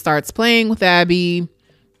Anthony starts playing with Abby.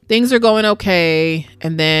 Things are going okay.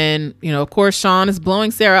 And then, you know, of course, Sean is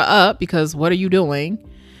blowing Sarah up because what are you doing?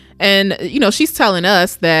 And, you know, she's telling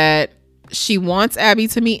us that she wants Abby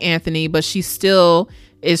to meet Anthony, but she still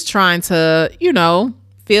is trying to, you know,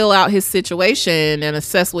 feel out his situation and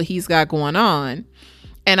assess what he's got going on.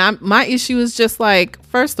 And my issue is just like,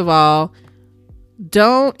 first of all,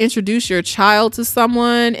 don't introduce your child to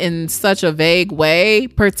someone in such a vague way,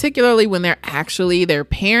 particularly when they're actually their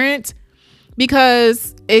parent,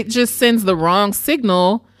 because it just sends the wrong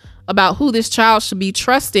signal about who this child should be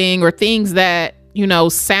trusting or things that, you know,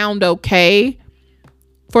 sound okay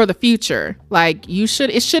for the future. Like it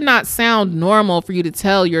should not sound normal for you to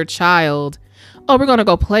tell your child, oh, we're going to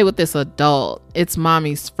go play with this adult. It's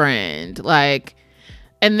mommy's friend. Like,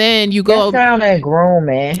 and then you go. That sounded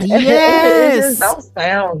grooming. Yes. It just don't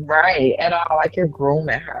sound right at all. Like you're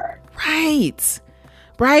grooming her. Right.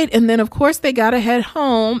 Right. And then, of course, they got to head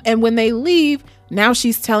home. And when they leave, now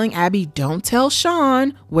she's telling Abby, don't tell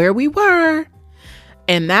Sean where we were.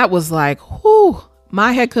 And that was like, whew,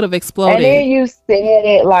 my head could have exploded. And then you said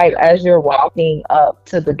it like as you're walking up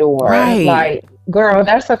to the door. Right. Like, girl,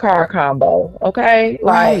 that's a car combo. Okay.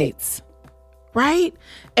 Right. Right.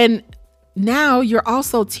 And now you're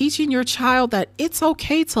also teaching your child that it's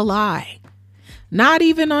okay to lie. Not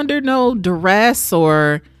even under no duress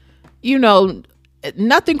or, you know,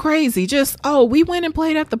 nothing crazy. Just, oh, we went and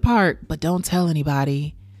played at the park, but don't tell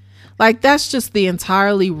anybody. Like, that's just the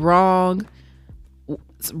entirely wrong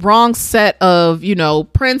set of, you know,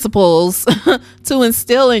 principles to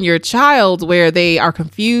instill in your child, where they are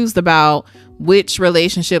confused about which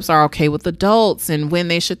relationships are okay with adults and when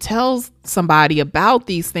they should tell somebody about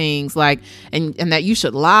these things, like, and that you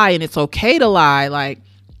should lie and it's okay to lie. Like,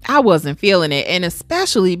 I wasn't feeling it. And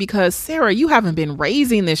especially because, Sarah, you haven't been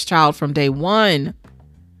raising this child from day one.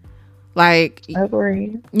 Like,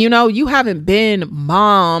 agree. You know, you haven't been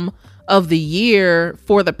mom of the year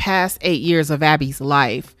for the past 8 years of Abby's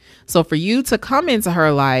life. So for you to come into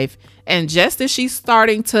her life, and just as she's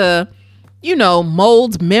starting to, you know,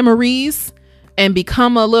 mold memories and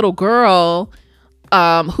become a little girl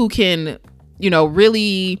who can, you know,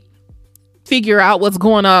 really figure out what's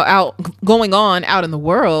going on out in the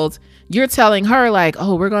world, you're telling her like,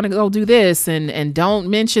 oh, we're going to go do this and don't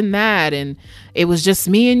mention that. And it was just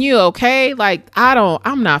me and you. Okay. Like,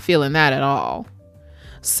 I'm not feeling that at all.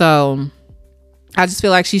 So I just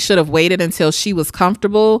feel like she should have waited until she was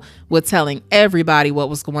comfortable with telling everybody what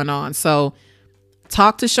was going on. So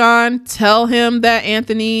talk to Sean, tell him that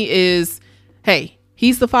Anthony is, hey,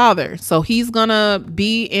 he's the father. So he's gonna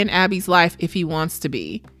be in Abby's life if he wants to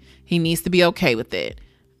be. He needs to be okay with it.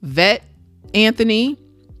 Vet Anthony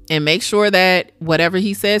and make sure that whatever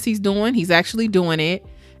he says he's doing, he's actually doing it.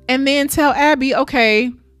 And then tell Abby,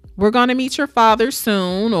 okay, we're gonna meet your father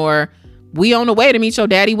soon, or we on the way to meet your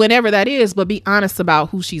daddy, whenever that is, but be honest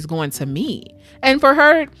about who she's going to meet. And for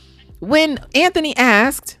her, when Anthony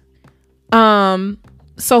asked,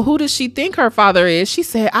 so who does she think her father is? She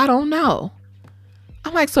said, I don't know.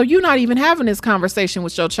 I'm like, so you're not even having this conversation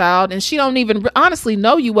with your child, and she don't even honestly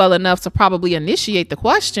know you well enough to probably initiate the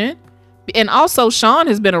question. And also Sean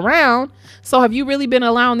has been around. So have you really been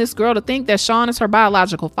allowing this girl to think that Sean is her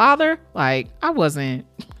biological father? Like, I wasn't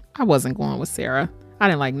going with Sarah. I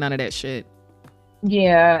didn't like none of that shit.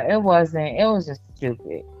 Yeah, it wasn't. It was just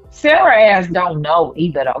stupid. Sarah ass don't know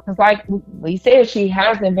either, though. Because like we said, she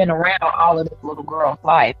hasn't been around all of this little girl's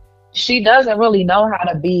life. She doesn't really know how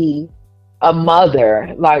to be a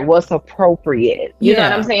mother, like what's appropriate. You know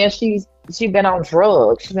what I'm saying? She's been on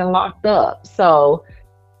drugs. She's been locked up. So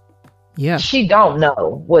yeah, she don't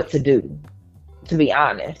know what to do, to be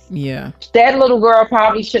honest. Yeah. That little girl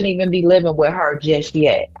probably shouldn't even be living with her just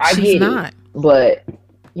yet. She's not. But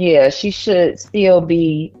yeah, she should still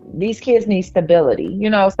be. These kids need stability, you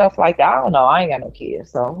know, stuff like that. I don't know. I ain't got no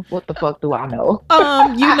kids, so what the fuck do I know?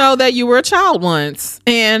 You know that you were a child once,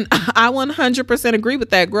 and I 100% agree with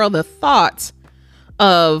that, girl. The thought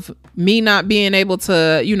of me not being able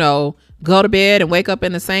to, you know, go to bed and wake up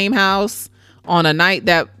in the same house on a night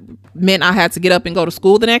that meant I had to get up and go to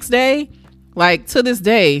school the next day. Like, to this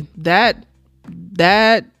day, that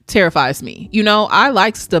terrifies me. You know, I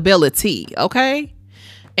like stability. Okay.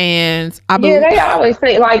 And I believe, they always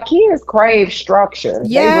say like kids crave structure.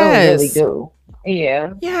 yes, They really do.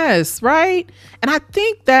 Yeah. yes, right. And I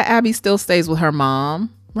think that Abby still stays with her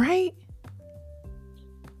mom, right?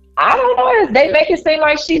 I don't know. They make it seem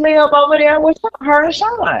like she live over there with her and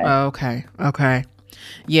Sean. Okay.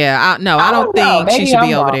 Yeah, I don't know. think she Maybe should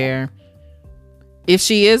be I'm over wrong. there. If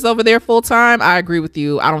she is over there full time, I agree with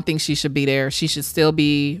you. I don't think she should be there. She should still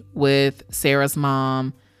be with Sarah's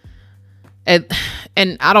mom. And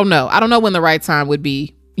I don't know. I don't know when the right time would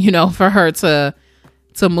be, you know, for her to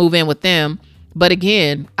move in with them. But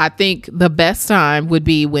again, I think the best time would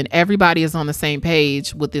be when everybody is on the same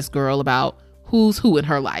page with this girl about who's who in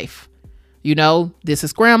her life. You know, this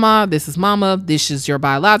is grandma, this is mama, this is your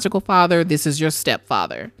biological father, this is your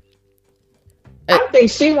stepfather. I think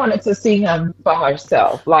she wanted to see him for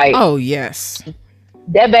herself. Like, Oh, yes.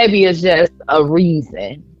 that baby is just a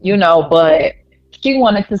reason, you know, but she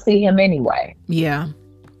wanted to see him anyway. Yeah.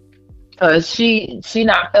 Cause she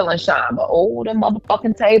not feeling Sean, but the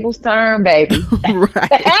motherfucking tables turn, baby.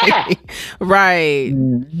 Right. Right.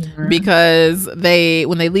 Mhm. Because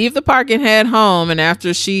when they leave the park and head home, and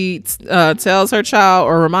after she tells her child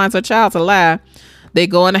or reminds her child to laugh, they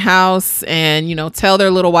go in the house and, you know, tell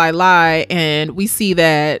their little white lie. And we see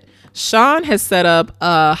that Sean has set up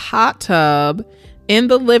a hot tub in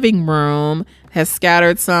the living room, has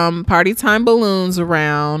scattered some party time balloons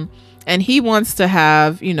around, and he wants to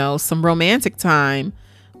have, you know, some romantic time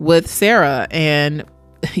with Sarah. And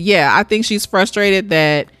yeah, I think she's frustrated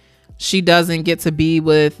that she doesn't get to be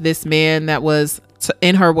with this man that was,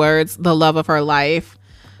 in her words, the love of her life.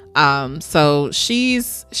 So she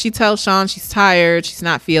tells Sean she's tired, she's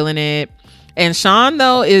not feeling it. And Sean,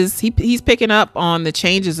 though, he's picking up on the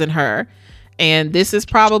changes in her. And this is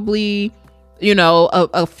probably, you know,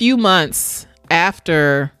 a few months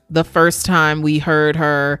after the first time we heard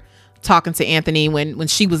her talking to Anthony when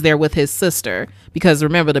she was there with his sister, because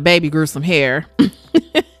remember, the baby grew some hair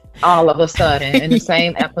All of a sudden in the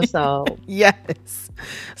same episode. Yes.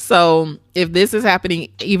 So if this is happening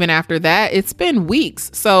even after that, it's been weeks.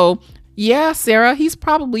 So yeah, Sarah, he's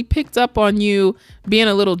probably picked up on you being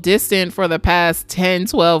a little distant for the past 10,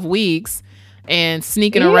 12 weeks and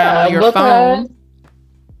sneaking around on your phone.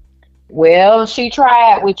 Well, she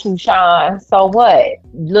tried with you, Sean. So what?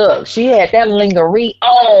 Look, she had that lingerie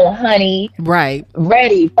on, honey, Right.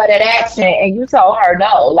 ready for that action, and you told her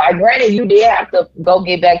no. Like, granted, you did have to go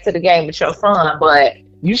get back to the game with your son, but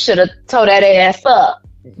you should have told that ass up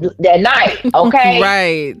that night, okay?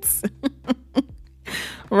 Right.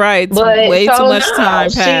 Right. But Way so too much no, time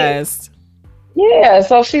she- passed. Yeah,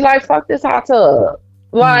 so she like, fuck this hot tub.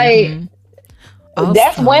 Like, Mhm.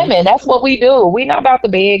 that's Also- women. That's what we do. We not about to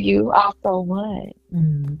beg you. Also, what?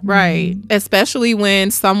 Right. Especially when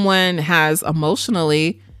someone has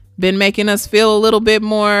emotionally been making us feel a little bit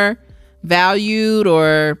more valued,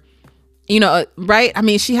 or, you know, right? I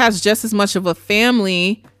mean, she has just as much of a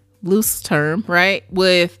family, loose term, right,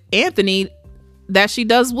 with Anthony that she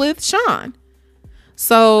does with Sean.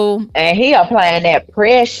 So, And he applying that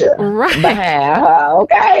pressure right. behind her,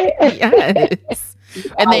 okay? Yes.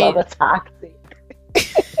 And All they of the toxic.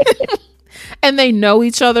 and they know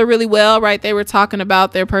each other really well, right? They were talking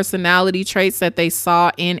about their personality traits that they saw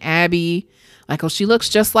in Abby. Like, oh, she looks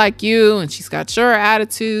just like you, and she's got your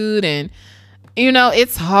attitude. And, you know,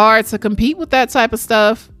 it's hard to compete with that type of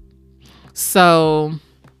stuff. So,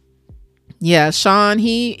 yeah, Sean,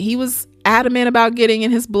 he was adamant about getting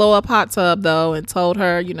in his blow up hot tub, though, and told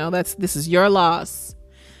her, you know, this is your loss,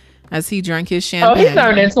 as he drank his Oh, champagne. he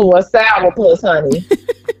turned into a sourpuss, honey.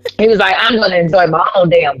 He was like, I'm going to enjoy my own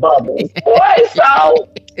damn bubbles. Boy, so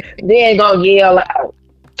then gonna yell out,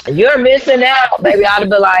 you're missing out. Baby, I'd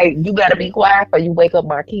be like, you better be quiet or you wake up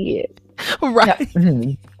my kids. Right.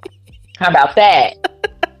 Mhm. How about that?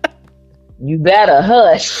 You better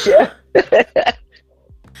hush.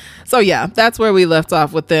 So yeah, that's where we left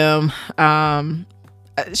off with them.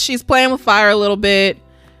 She's playing with fire a little bit.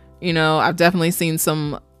 You know, I've definitely seen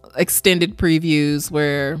some extended previews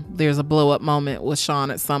where there's a blow up moment with Sean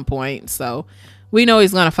at some point. So we know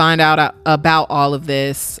he's going to find out about all of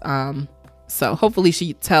this. So hopefully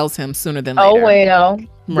she tells him sooner than later. Oh, well.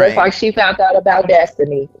 Right. Just like she found out about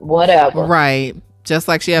Destiny. Whatever. Right. Just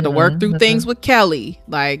like she had to work through things with Kelly.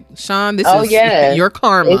 Like, Sean, this is yes. your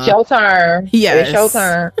karma. It's your turn. Yes. It's your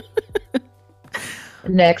turn.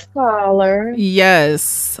 Next caller.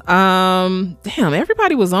 Yes. Damn,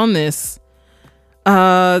 everybody was on this.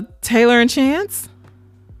 Taylor and Chance?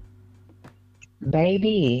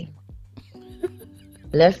 Baby.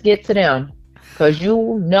 Let's get to them. Because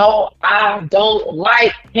you know I don't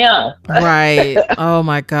like him. Right. Oh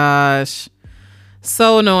my gosh.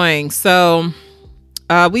 So annoying. So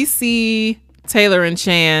we see Taylor and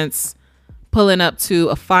Chance pulling up to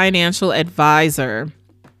a financial advisor,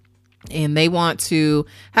 and they want to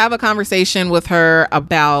have a conversation with her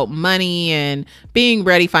about money and being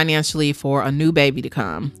ready financially for a new baby to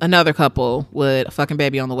come. Another couple with a fucking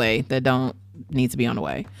baby on the way that don't need to be on the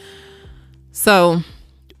way. So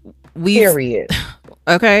Period.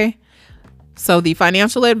 Okay. So the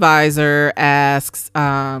financial advisor asks,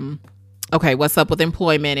 okay, what's up with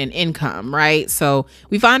employment and income, right? So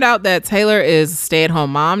we find out that Taylor is a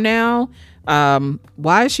stay-at-home mom now.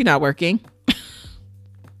 Why is she not working?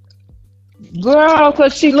 Girl,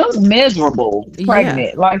 because she looks miserable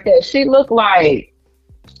pregnant like that. She looked like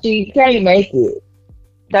she can't make it.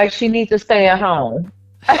 Like she needs to stay at home.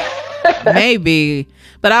 Maybe.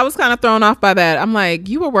 But I was kind of thrown off by that. I'm like,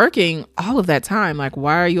 you were working all of that time. Like,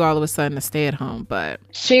 why are you all of a sudden a stay at home? But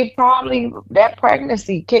she probably, that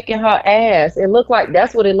pregnancy kicking her ass. It looked like,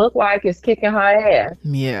 that's what it looked like, is kicking her ass.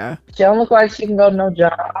 Yeah. She don't look like she can go to no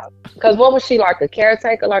job. Because what was she, like a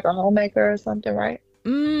caretaker, like a homemaker or something, right?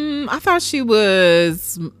 I thought she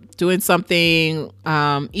was doing something,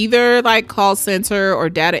 either like call center or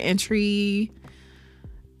data entry.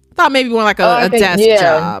 Thought maybe more like a desk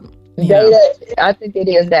job. I think it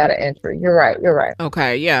is data entry. You're right.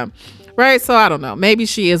 Okay, yeah. Right, so I don't know. Maybe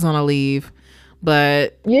she is on a leave,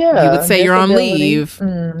 but yeah, you would say you're on leave.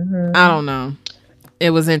 Mm-hmm. I don't know. It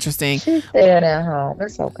was interesting. She's staying at home.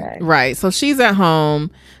 It's okay. Right, so she's at home.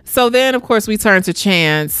 So then, of course, we turn to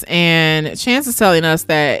Chance, and Chance is telling us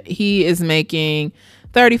that he is making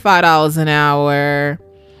 $35 an hour.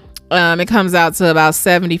 It comes out to about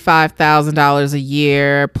 $75,000 a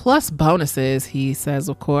year plus bonuses, he says,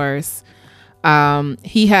 of course.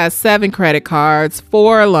 He has 7 credit cards,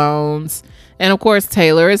 4 loans. And of course,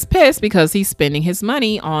 Taylor is pissed because he's spending his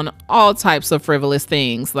money on all types of frivolous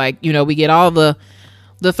things. Like, you know, we get all the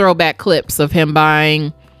throwback clips of him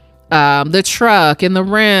buying the truck and the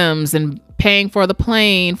rims and paying for the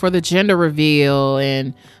plane for the gender reveal.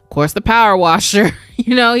 And of course, the power washer.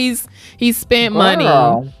 You know, he's spent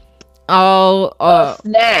money.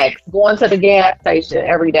 Snacks, going to the gas station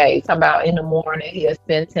every day. Talking about in the morning he'll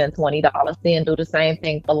spend $10-$20, then do the same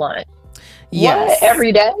thing for lunch. Yes. What?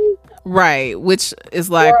 Every day? Right, which is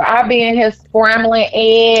like, or I be in here scrambling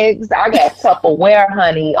eggs. I got Tupperware,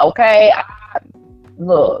 honey. Okay,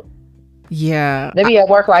 look. Yeah, they be at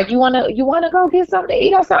work like, you wanna go get something to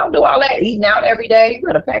eat or something? Do all that eating out every day? You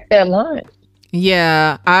gotta pack that lunch.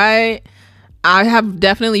 Yeah, I have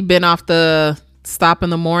definitely been off the stop in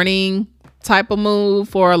the morning type of move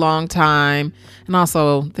for a long time, and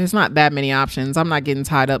also there's not that many options. I'm not getting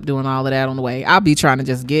tied up doing all of that on the way. I'll be trying to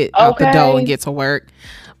just get out the door and get to work.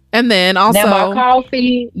 And then also, now my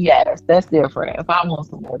coffee, yes, that's different. If I want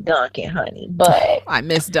some more Dunkin', honey, but I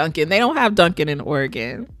miss Dunkin'. They don't have Dunkin' in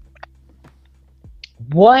Oregon.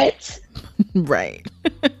 What? Right.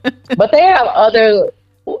 But they have other.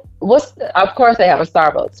 Of course they have a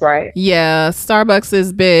Starbucks, right? Yeah, Starbucks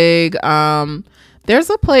is big.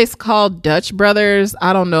 There's a place called Dutch Brothers.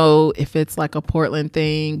 I don't know if it's like a Portland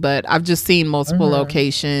thing, but I've just seen multiple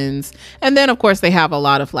locations. And then of course they have a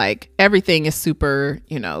lot of like, everything is super,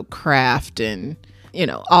 you know, craft, and, you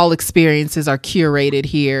know, all experiences are curated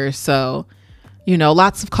here. So, you know,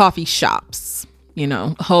 lots of coffee shops, you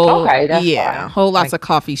know, lots of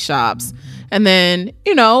coffee shops. And then,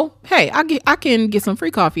 you know, hey, I can get some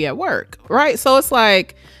free coffee at work, right? So it's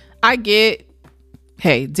like, I get,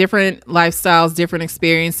 hey, different lifestyles, different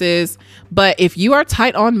experiences. But if you are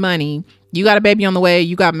tight on money, you got a baby on the way,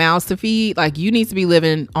 you got mouths to feed, like, you need to be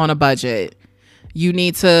living on a budget. You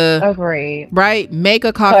need to, agree, right? Make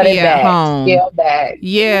a coffee at home. Scale back.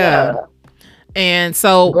 Yeah. And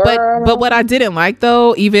so, but what I didn't like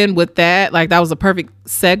though, even with that, like, that was a perfect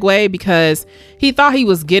segue, because he thought he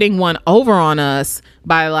was getting one over on us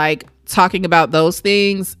by like talking about those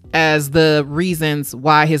things as the reasons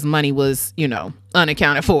why his money was, you know,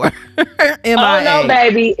 unaccounted for. Oh no,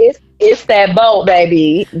 baby, it's that boat,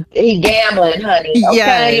 baby. He gambling, honey.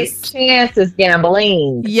 Okay, yes. Chance is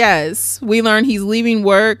gambling. Yes, we learned he's leaving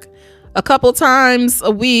work a couple times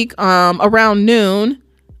a week, around noon,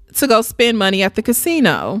 to go spend money at the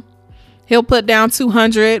casino. He'll put down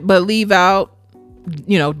 $200 but leave out,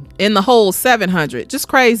 you know, in the hole $700. Just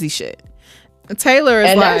crazy shit. Taylor is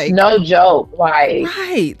and like, that's no joke. Like,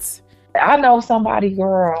 right. I know somebody,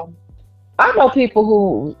 girl. I know people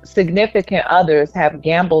who significant others have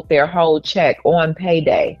gambled their whole check on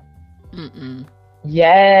payday.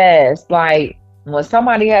 Yes, like when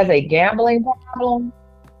somebody has a gambling problem,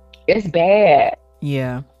 it's bad.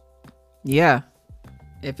 Yeah. Yeah.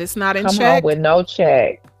 If it's not in Come check, home with no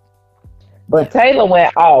check. yeah. But Taylor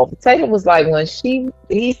went off. Taylor was like, when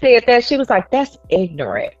he said that, she was like, that's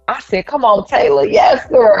ignorant. I said, come on, Taylor. Yes,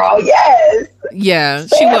 girl. Yes. Yeah, she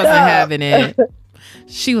Stand wasn't up. having it.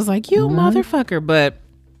 She was like, you Mhm. motherfucker. But,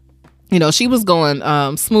 she was going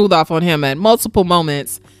smooth off on him at multiple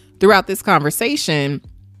moments throughout this conversation.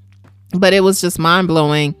 But it was just mind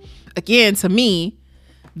blowing, again, to me,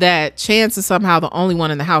 that Chance is somehow the only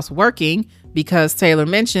one in the house working, because Taylor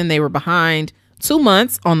mentioned they were behind 2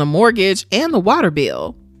 months on the mortgage and the water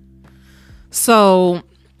bill. So,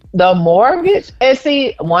 The mortgage. And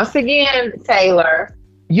see, once again, Taylor,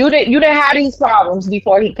 you didn't have these problems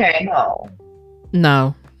before he came home.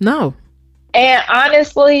 no. And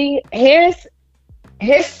honestly, his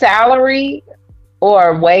salary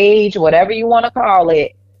or wage, whatever you want to call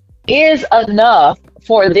it, is enough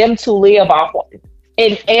for them to live off of.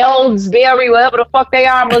 In Ellsbury, wherever the fuck they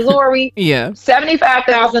are, Missouri, Yeah.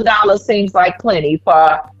 $75,000 seems like plenty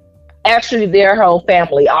for actually their whole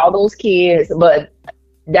family, all those kids. But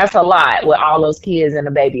that's a lot with all those kids and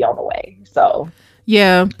a baby on the way. So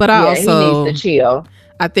Yeah. But he needs to chill.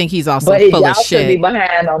 I think he's also But full y'all of should be shit.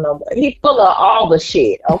 behind on them. He's full of all the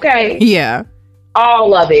shit. Okay. Yeah.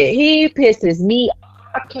 All of it. He pisses me off.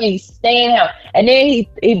 I can't stand him. And then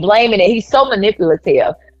he blaming it. He's so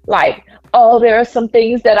manipulative. Like, oh, there are some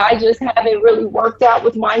things that I just haven't really worked out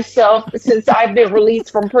with myself since I've been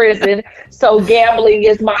released from prison. So gambling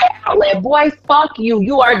is my outlet. Boy, fuck you.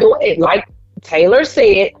 You are doing it. Like Taylor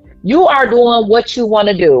said, you are doing what you want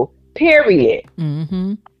to do. Period.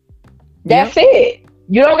 Mm-hmm. That's it.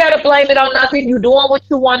 You don't got to blame it on nothing. You're doing what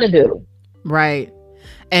you want to do. Right.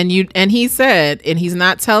 And he said, and he's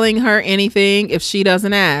not telling her anything if she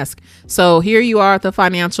doesn't ask. So here you are, the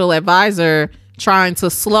financial advisor, trying to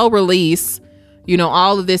slow release,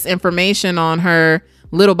 all of this information on her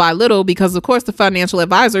little by little, because of course the financial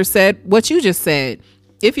advisor said what you just said.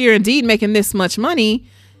 If you're indeed making this much money,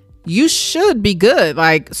 you should be good.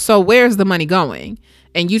 Like, so where's the money going?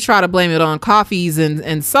 And you try to blame it on coffees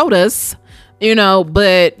and sodas,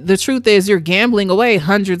 but the truth is you're gambling away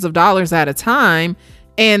hundreds of dollars at a time.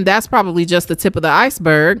 And that's probably just the tip of the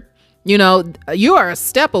iceberg. You are a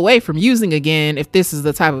step away from using again if this is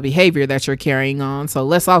the type of behavior that you're carrying on. So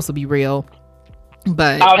let's also be real.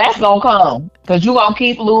 But oh, that's gonna come because you're gonna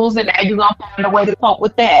keep losing and you're gonna find a way to cope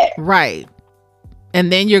with that. Right.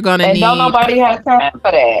 And then you're gonna don't nobody have time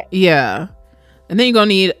for that. Yeah. And then you're going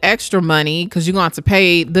to need extra money because you're going to have to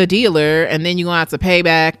pay the dealer, and then you're going to have to pay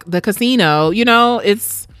back the casino.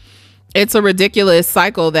 It's a ridiculous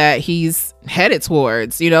cycle that he's headed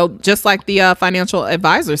towards, just like the financial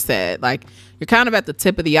advisor said. Like, you're kind of at the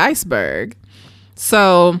tip of the iceberg.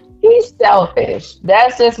 So he's selfish.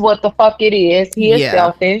 That's just what the fuck it is. He is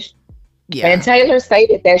selfish. Yeah. And Taylor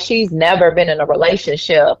stated that she's never been in a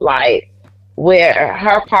relationship like where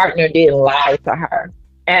her partner didn't lie to her.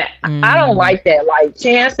 And I don't like that. Like,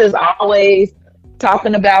 Chance is always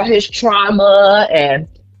talking about his trauma, and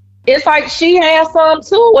it's like she has some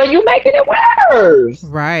too, and you making it worse.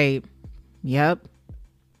 Right. Yep.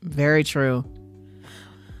 Very true.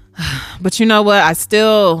 But you know what? I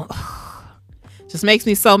still just makes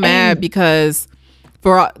me so mad because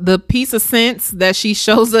for the piece of sense that she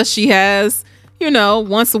shows us she has,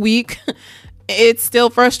 once a week, it's still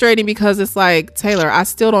frustrating because it's like, Taylor, I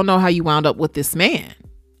still don't know how you wound up with this man.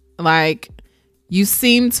 Like, you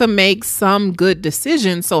seem to make some good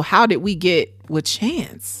decisions. So how did we get with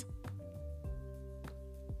Chance?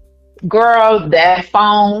 Girl, that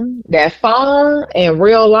phone in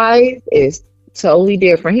real life is totally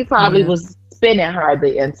different. He probably was spinning her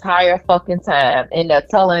the entire fucking time and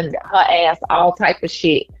telling her ass all type of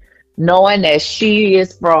shit, knowing that she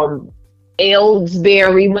is from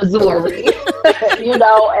Ellsbury, Missouri,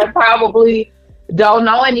 and probably don't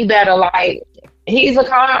know any better. Like, he's a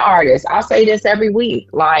con artist. I say this every week.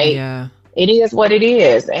 Like, it is what it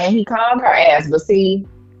is. And he conned her ass. But see,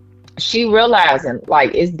 she realizing,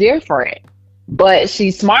 like, it's different. But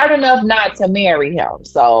she's smart enough not to marry him.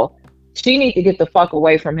 So she need to get the fuck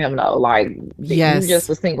away from him, though. Like, you're just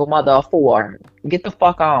a single mother of 4. Get the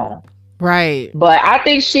fuck on. Right. But I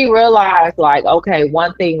think she realized, like, okay,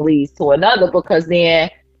 one thing leads to another, because then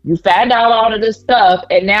you find out all of this stuff,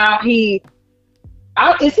 and now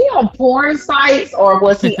is he on porn sites, or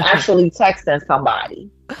was he actually texting somebody?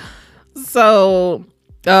 So,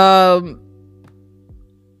 well,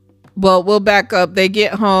 we'll back up. They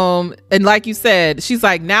get home, and like you said, she's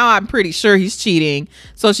like, now I'm pretty sure he's cheating.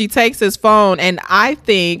 So she takes his phone, and I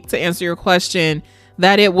think, to answer your question,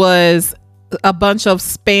 that it was a bunch of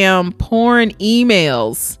spam porn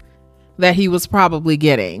emails that he was probably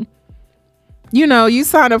getting. you know, you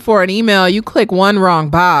sign up for an email, you click one wrong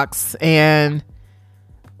box, and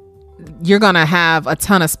you're gonna have a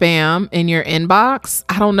ton of spam in your inbox.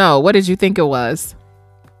 I don't know. What did you think it was?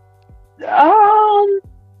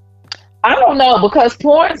 I don't know, because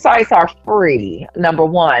porn sites are free, number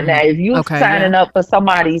one. Now, if you signing up for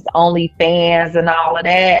somebody's OnlyFans and all of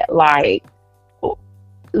that, like,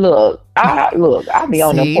 look, I be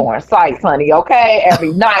on the porn sites, honey, okay?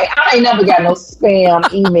 Every night. I ain't never got no spam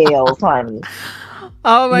emails, honey.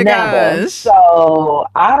 Oh my gosh. So,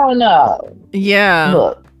 I don't know. Yeah.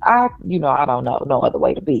 Look, I don't know no other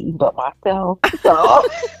way to be but myself. So.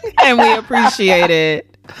 And we appreciate it.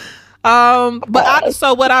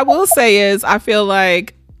 So what I will say is, I feel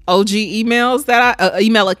like OG emails that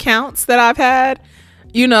email accounts that I've had,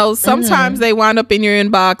 you know, sometimes they wind up in your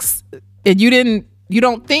inbox and you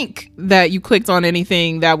don't think that you clicked on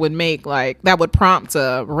anything that would that would prompt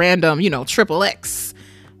a random, you know, XXX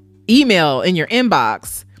email in your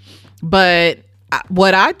inbox. But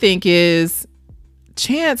what I think is,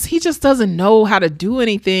 Chance, he just doesn't know how to do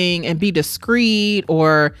anything and be discreet,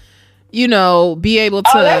 or, you know, be able to.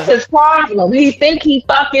 Oh, that's his problem. He think he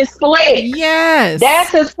fucking slick. Yes. That's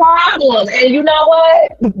his problem. And you know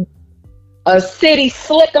what? A city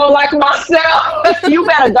slicker like myself, you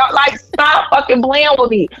better go, like, stop fucking playing with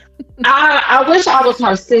me. I wish I was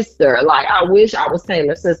her sister. Like, I wish I was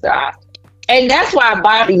Taylor's sister. And that's why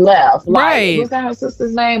Bobby left. Like, right. Was that her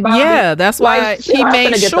sister's name, Bobby? Yeah, that's why he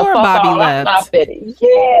made sure Bobby left.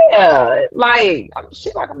 Yeah. Like,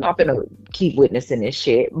 I'm not gonna keep witnessing this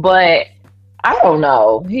shit. But I don't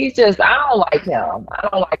know. I don't like him. I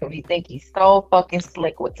don't like him. He think he's so fucking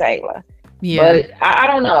slick with Taylor. Yeah. But I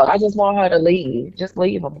don't know. I just want her to leave. Just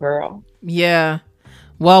leave him, girl. Yeah.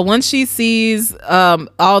 Well, once she sees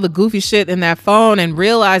all the goofy shit in that phone and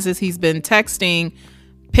realizes he's been texting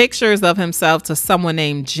pictures of himself to someone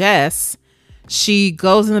named Jess, she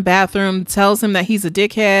goes in the bathroom, tells him that he's a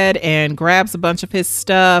dickhead, and grabs a bunch of his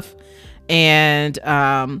stuff and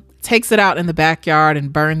takes it out in the backyard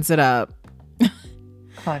and burns it up.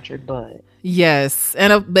 Country butt. Yes.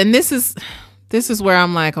 And this is where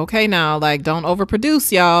I'm like, okay, now, like, don't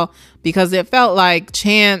overproduce, y'all, because it felt like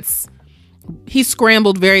Chance, he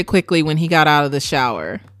scrambled very quickly when he got out of the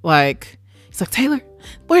shower. Like, he's like, Taylor,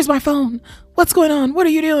 where's my phone? What's going on? What are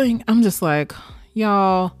you doing? I'm just like,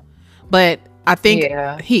 y'all. But I think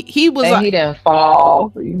he was and he didn't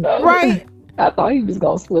fall, you know. Right. I thought he was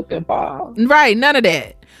gonna slip and fall. Right, none of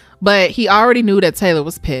that. But he already knew that Taylor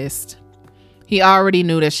was pissed. He already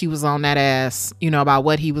knew that she was on that ass, you know, about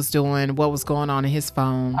what he was doing, what was going on in his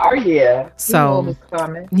phone. Oh yeah. So he knew it was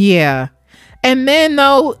coming. Yeah. And then,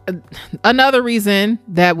 though, another reason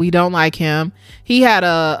that we don't like him, he had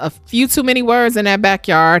a few too many words in that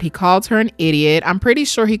backyard. He called her an idiot. I'm pretty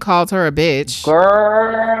sure he called her a bitch.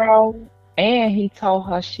 Girl. And he told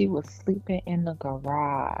her she was sleeping in the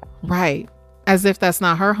garage. Right. As if that's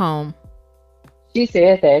not her home. She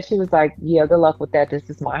said that. She was like, yeah, good luck with that. This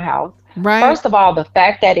is my house. Right. First of all, the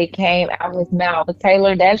fact that it came out of his mouth,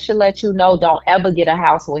 Taylor, that should let you know, don't ever get a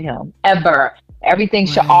house with him. Ever. Everything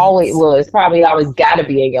should it's probably always got to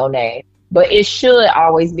be in your name. But it should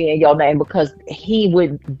always be in your name, because he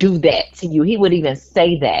would do that to you. He would even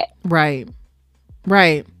say that. Right.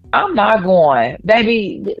 Right. I'm not going.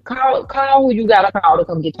 Baby, call who you got to call to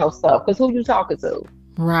come get your stuff. Because who you talking to?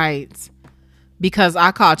 Right. Because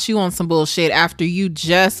I caught you on some bullshit after you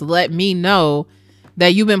just let me know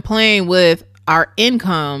that you've been playing with our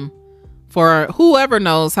income for whoever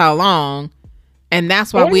knows how long. And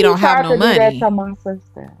that's why we don't have no money. That to my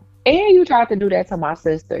sister. And you tried to do that to my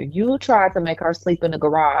sister. You tried to make her sleep in the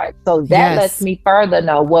garage. So that lets me further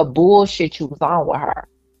know what bullshit you was on with her.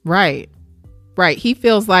 Right. Right. He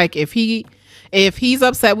feels like if he's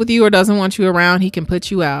upset with you or doesn't want you around, he can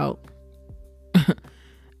put you out.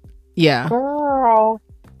 Yeah. Girl.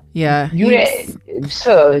 Yeah. You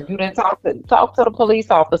didn't talk to the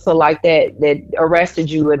police officer like that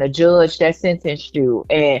arrested you, and a judge that sentenced you.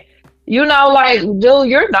 And you know, like, dude,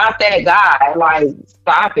 you're not that guy. Like,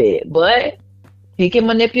 stop it. But he can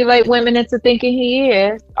manipulate women into thinking he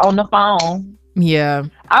is on the phone. Yeah.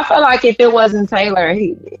 I feel like if it wasn't Taylor,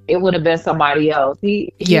 it would have been somebody else.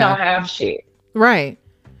 He don't have shit. Right.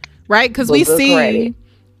 Right. Because we see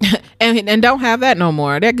and don't have that no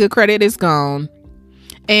more. That good credit is gone.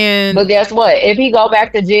 But guess what? If he go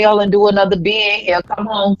back to jail and do another bid, he'll come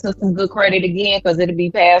home to some good credit again, because it'll be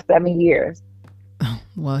past 7 years.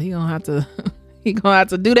 Well, he gonna have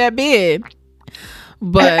to do that bid.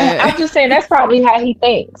 But I'm just saying that's probably how he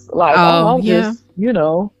thinks. Like, just, you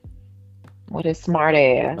know, with his smart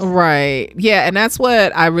ass. Right. Yeah, and that's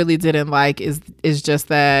what I really didn't like is just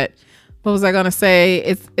that what was I going to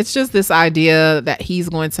say? It's just this idea that he's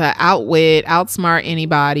going to outsmart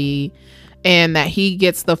anybody, and that he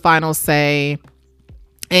gets the final say.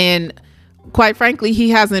 And quite frankly, he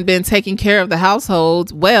hasn't been taking care of the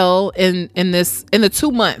household well in the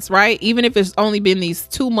 2 months, right? Even if it's only been these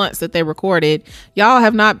 2 months that they recorded, y'all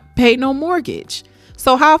have not paid no mortgage.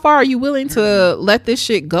 So how far are you willing to let this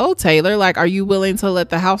shit go, Taylor? Like, are you willing to let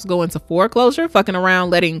the house go into foreclosure, fucking around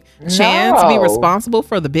letting Chance be responsible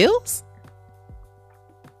for the bills?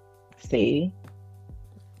 See?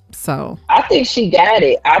 So I think she got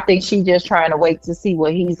it. I think she just trying to wait to see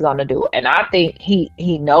what he's gonna do. And I think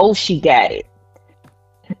he knows she got it.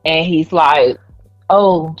 And he's like,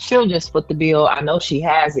 oh, she'll just foot the bill. I know she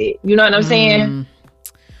has it. You know what I'm saying?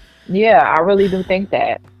 Yeah, I really do think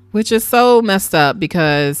that. Which is so messed up,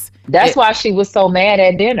 because that's why she was so mad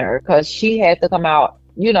at dinner, because she had to come out,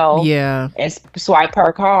 you know, and swipe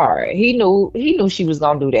her card. He knew she was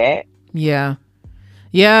gonna do that. Yeah.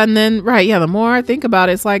 And then the more I think about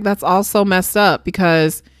it, it's like, that's also messed up,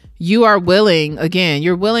 because you're willing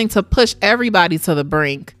to push everybody to the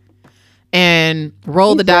brink and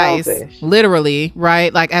roll the dice, literally,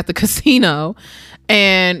 right? Like at the casino,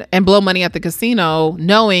 and blow money at the casino,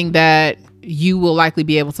 knowing that you will likely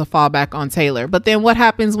be able to fall back on Taylor. But then what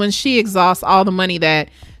happens when she exhausts all the money that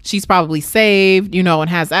she's probably saved, you know, and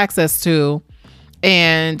has access to,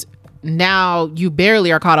 and now you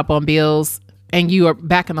barely are caught up on bills and you are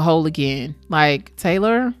back in the hole again? Like,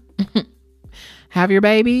 Taylor, have your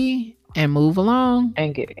baby and move along.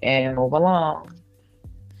 And move along.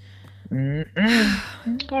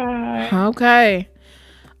 Okay.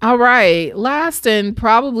 All right. Last and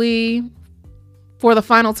probably for the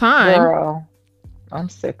final time. Girl, I'm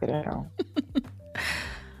sick of that.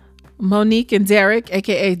 Monique and Derek,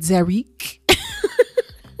 aka Derek.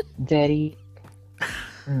 Daddy.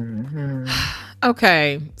 Mm-hmm.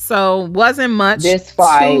 Okay, so wasn't much. This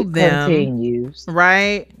fight to them, continues,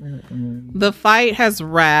 right? The fight has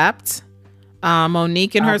wrapped.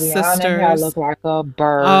 Monique and her sisters look like a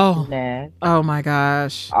bird nest. Oh my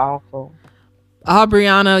gosh, awful.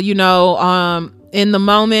 Aubriana, you know, in the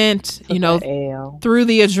moment, you know, through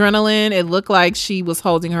the adrenaline, it looked like she was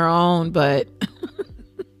holding her own, but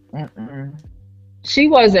she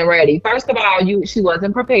wasn't ready. First of all, she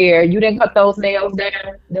wasn't prepared. You didn't cut those nails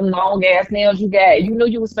down, them long ass nails you got. You knew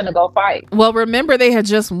you was finna go fight. Well, remember, they had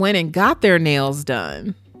just went and got their nails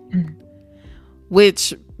done,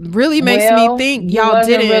 which really makes me think y'all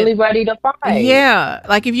didn't really ready to fight. Yeah,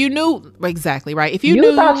 like if you knew exactly right, if you knew,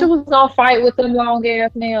 knew, thought you was gonna fight with them long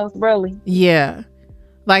ass nails, really. Yeah,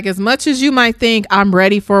 like as much as you might think I'm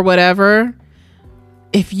ready for whatever,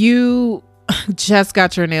 if you just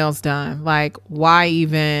got your nails done, like why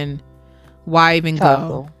even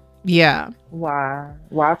go? Yeah, why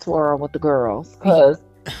twirl with the girls? Because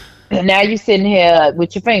now you sitting here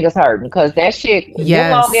with your fingers hurting, because that shit,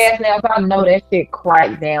 them long ass nails, I know that shit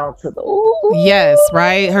cracked down to the yes,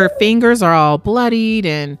 right? Her fingers are all bloodied,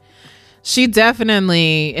 and she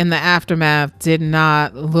definitely in the aftermath did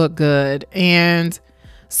not look good. And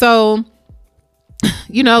so,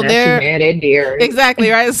 you know, they're mad at Derek. Exactly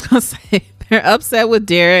right. I was gonna say they're upset with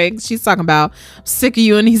Derek. She's talking about, I'm sick of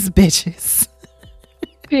you and these bitches.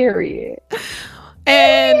 Period.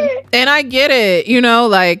 And I get it, you know,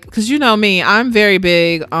 like, because you know me, I'm very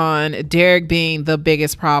big on Derek being the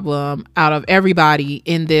biggest problem out of everybody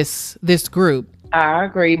in this group. I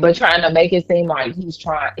agree, but trying to make it seem like he's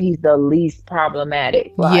the least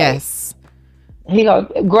problematic. Like, yes. He goes,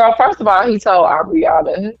 girl, first of all, he told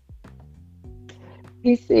Aubriana,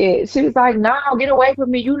 he said, she was like, no, get away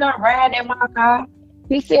from me. You not riding in my car.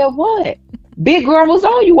 He said, what? Big girl was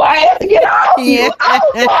on you. I had to get off you. I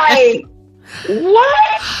was like,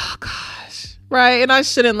 what? Oh gosh. Right. And I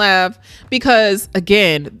shouldn't laugh, because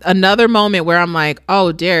again, another moment where I'm like,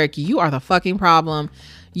 oh, Derek, you are the fucking problem.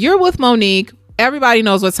 You're with Monique. Everybody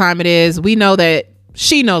knows what time it is. We know that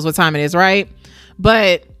she knows what time it is, right?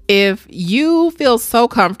 But if you feel so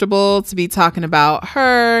comfortable to be talking about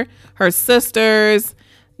her sisters,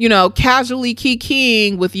 you know, casually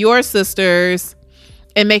kikiing with your sisters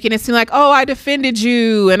and making it seem like, oh, I defended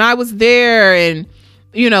you and I was there, and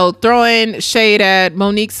you know, throwing shade at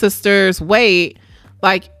Monique's sisters. Wait,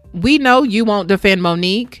 like, we know you won't defend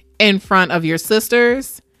Monique in front of your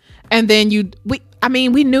sisters. And then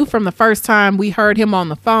we knew from the first time we heard him on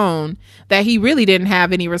the phone that he really didn't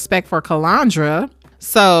have any respect for Calandra.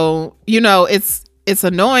 So, you know, it's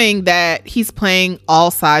annoying that he's playing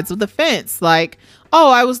all sides of the fence. Like,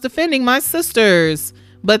 oh, I was defending my sisters,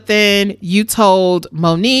 but then you told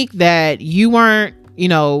Monique that you weren't, you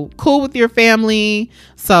know, cool with your family,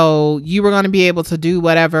 so you were going to be able to do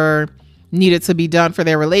whatever needed to be done for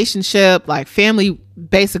their relationship. Like, family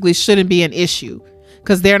basically shouldn't be an issue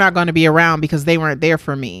because they're not going to be around because they weren't there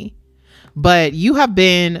for me. But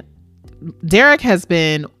Derek has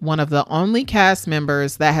been one of the only cast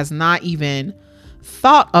members that has not even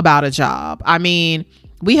thought about a job. I mean,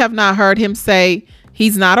 we have not heard him say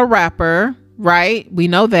he's not a rapper, right? We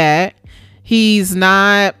know that. He's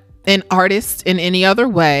not an artist in any other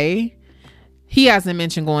way. He hasn't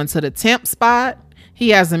mentioned going to the temp spot. He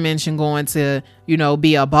hasn't mentioned going to,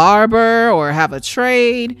 be a barber or have a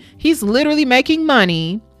trade. He's literally making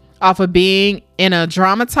money off of being in a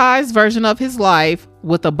dramatized version of his life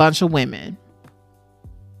with a bunch of women.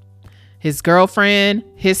 His girlfriend,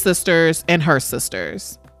 his sisters, and her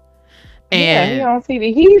sisters. And he on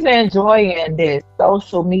TV. He's enjoying this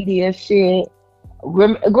social media shit.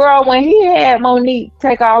 Girl, when he had Monique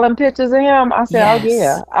take all them pictures of him, I said, yes. Oh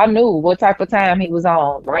yeah, I knew what type of time he was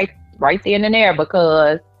on right then and there,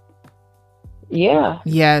 because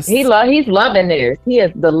yes, he's loving this. He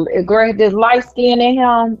is this light skin in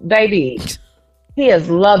him, baby. He is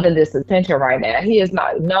loving this attention right now. He is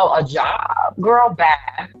not a job, girl.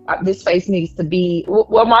 Bad. This face needs to be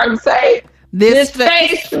what Martin say. This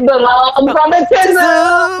face belongs on the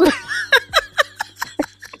tip.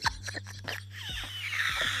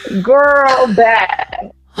 Girl,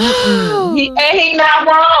 bad. He not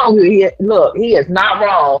wrong. He is not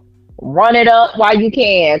wrong. Run it up while you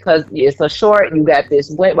can, because it's a short. You got this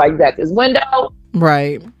window,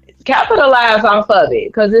 right? Capitalize off of it,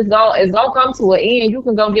 because it's gonna come to an end. You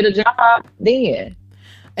can go get a job then.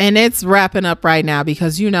 And it's wrapping up right now,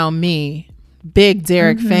 because me, big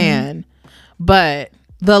Derek fan, but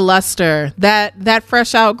the luster, that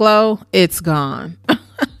fresh out glow, it's gone.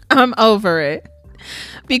 I'm over it.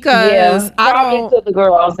 Because I don't. To the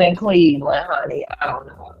girls in Cleveland, honey. I don't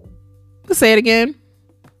know. Say it again.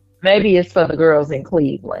 Maybe it's for the girls in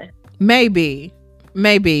Cleveland. Maybe,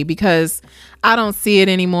 because I don't see it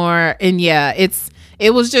anymore. And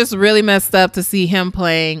it was just really messed up to see him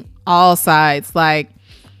playing all sides. Like,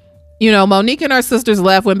 Monique and her sisters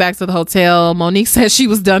left, went back to the hotel. Monique said she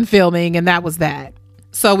was done filming, and that was that.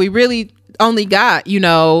 So we really only got,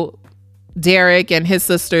 Derek and his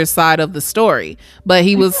sister's side of the story, but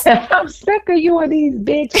he was I'm sick of you and these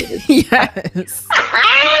bitches. Yes.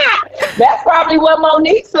 That's probably what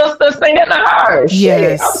Monique's sister saying to her. Yes.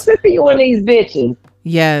 Shit, I'm sick of you and these bitches.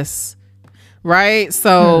 Yes. Right.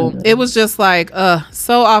 So it was just like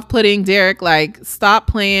so off-putting. Derek, like, stop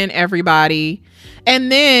playing everybody. And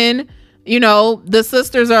then the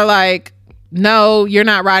sisters are like, no, you're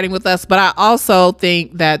not riding with us. But I also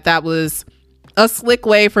think that was a slick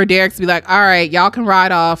way for Derek to be like, all right, y'all can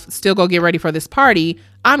ride off, still go get ready for this party.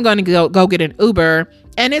 I'm going to go get an Uber,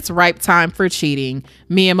 and it's ripe time for cheating.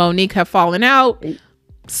 Me and Monique have fallen out,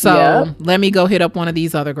 so let me go hit up one of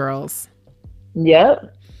these other girls.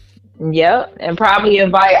 Yep. And probably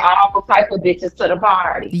invite all type of bitches to the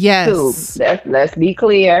party. Yes. Too. Let's be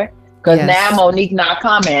clear, because now Monique not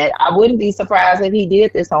coming. I wouldn't be surprised if he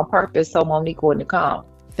did this on purpose so Monique wouldn't come.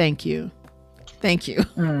 Thank you.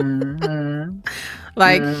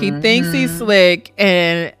 Like, he thinks he's slick,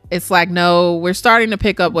 and it's like, no, we're starting to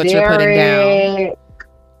pick up what you're putting down.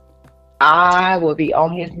 I will be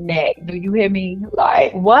on his neck. Do you hear me?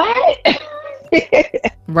 Like, what?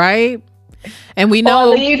 Right? And we know,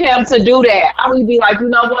 or leave him to do that. I would be like, you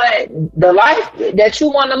know what? The life that you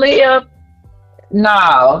want to live,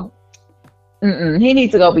 no. He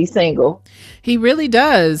needs to go be single. He really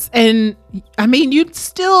does. And I mean, you'd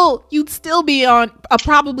still be on a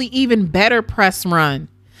probably even better press run.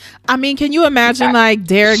 I mean, can you imagine like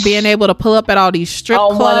Derek being able to pull up at all these strip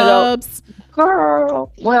clubs?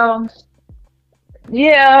 Girl, well,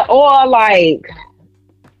 yeah, or like,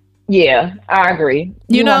 yeah, I agree.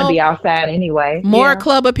 You want to be outside anyway. More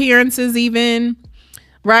club appearances even,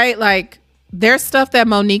 right? Like, there's stuff that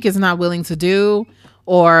Monique is not willing to do.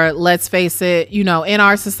 Or let's face it, in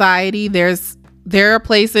our society, there are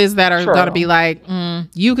places that are going to be like,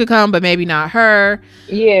 you could come, but maybe not her.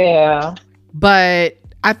 Yeah. But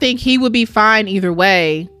I think he would be fine either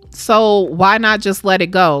way. So why not just let it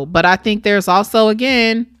go? But I think there's also,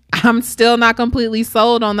 again, I'm still not completely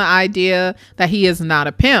sold on the idea that he is not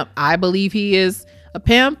a pimp. I believe he is a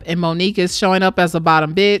pimp, and Monique is showing up as a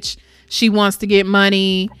bottom bitch. She wants to get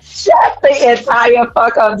money. Shut the entire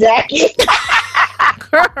fuck up, Jackie.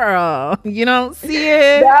 Girl, you don't see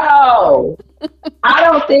it? No, I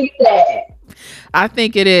don't think that. I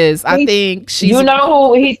think it is. I think she's... You know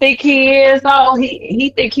who he think he is? Oh,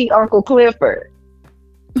 he think he Uncle Clifford.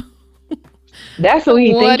 That's who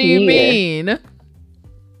he think he is. What do you mean?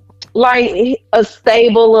 Like a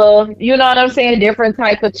stable of, you know what I'm saying, different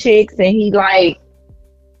type of chicks, and he like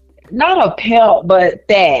not a pimp, but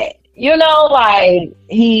that. Like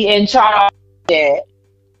he in charge. That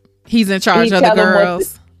He's in charge he of the tell them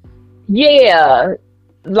girls. yeah,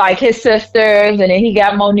 like his sisters, and then he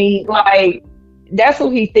got Monique. Like that's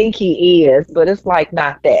who he think he is, but it's like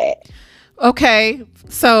not that. Okay,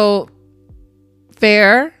 so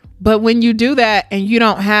fair, but when you do that and you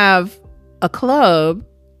don't have a club,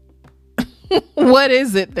 what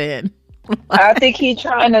is it then? I think he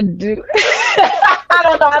trying to do. I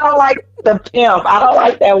don't know. I don't like the pimp. I don't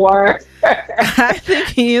like that word. I think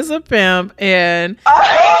he is a pimp, and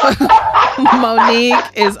Monique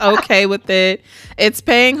is okay with it. It's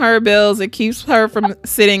paying her bills. It keeps her from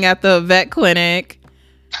sitting at the vet clinic.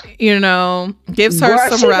 Gives her Girl,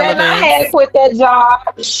 some she relevance. Not had quit that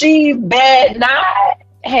job. She bad not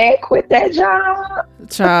had quit that job.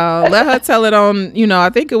 Child, let her tell it on. I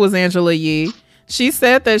think it was Angela Yee. She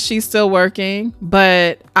said that she's still working,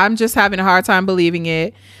 but I'm just having a hard time believing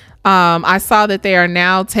it. I saw that they are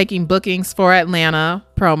now taking bookings for Atlanta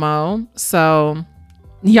promo. So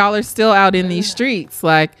y'all are still out in these streets.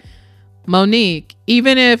 Like, Monique,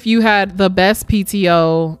 even if you had the best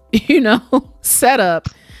PTO, setup,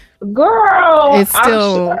 girl, it's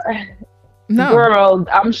still no. Girl,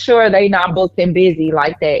 I'm sure they not booked and busy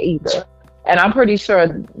like that either. And I'm pretty sure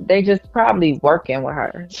they just probably working with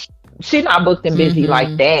her. She not booked and busy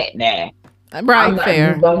like that now. Right,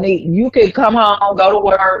 fair. You could come home, go to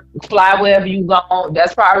work, fly wherever you go.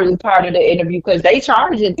 That's probably part of the interview because they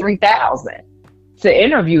charging $3,000 to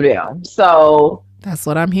interview them. So that's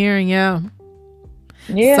what I'm hearing. Yeah.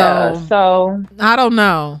 So I don't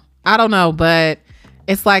know, but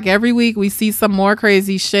it's like every week we see some more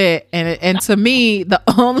crazy shit, and to me, the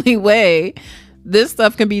only way this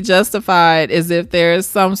stuff can be justified is if there's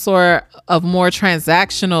some sort of more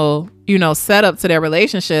transactional, setup to their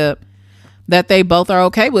relationship that they both are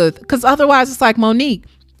okay with. Because otherwise it's like, Monique,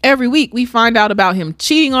 every week we find out about him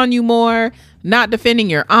cheating on you more, not defending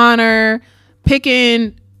your honor,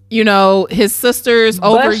 picking, his sisters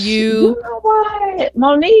over you. You know what?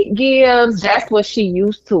 Monique gives, that's what she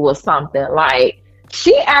used to or something. Like,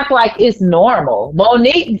 she act like it's normal.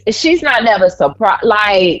 Monique, she's not never surprised.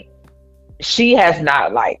 Like, she has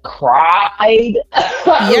not like cried.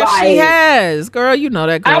 Yes, she has. Girl, you know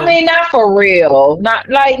that girl. I mean, not for real. Not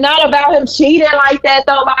about him cheating like that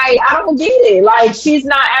though. Like, I don't get it. Like, she's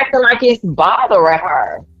not acting like it's bothering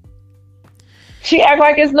her. She act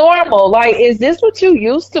like it's normal. Like, is this what you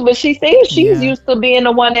used to? But she says she's used to being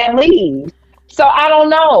the one that leaves. So I don't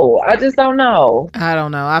know. I just don't know. I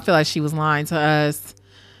don't know. I feel like she was lying to us.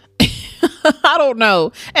 I don't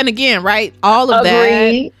know. And again, right? All of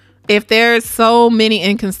that. If there's so many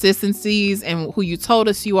inconsistencies in who you told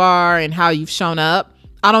us you are and how you've shown up,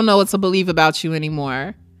 I don't know what to believe about you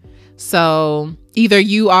anymore. So either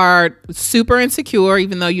you are super insecure,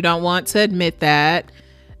 even though you don't want to admit that,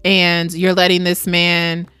 and you're letting this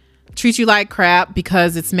man treat you like crap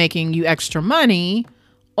because it's making you extra money,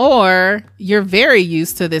 or you're very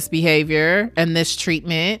used to this behavior and this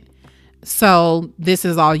treatment. So this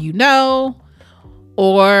is all you know,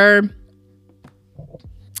 or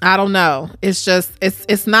I don't know. It's just,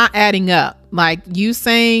 it's not adding up. Like, you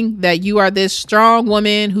saying that you are this strong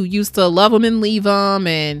woman who used to love him and leave him,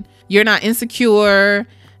 and you're not insecure,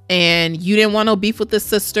 and you didn't want no beef with the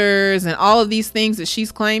sisters, and all of these things that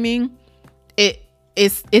she's claiming, it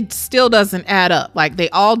still doesn't add up. Like, they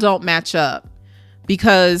all don't match up,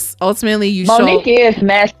 because ultimately Monique is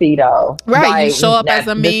messy though. Right, like, you show up as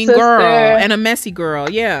a mean girl and a messy girl.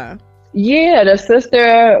 Yeah. Yeah, the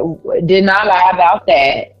sister did not lie about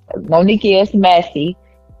that. Monique is messy.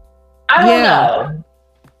 I don't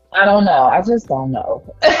know. I just don't know.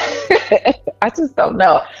 I just don't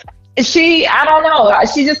know. I don't know.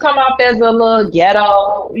 She just come off as a little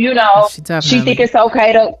ghetto, She think it's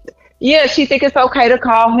okay to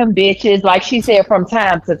call him bitches, like she said from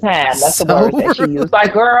time to time. That's the word that she used.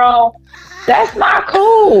 Like, girl, that's not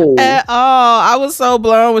cool at all. I was so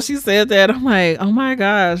blown when she said that. I'm like, oh my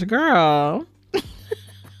gosh, girl.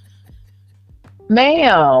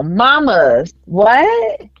 Ma'am, mamas,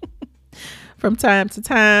 what? From time to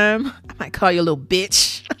time, I might call you a little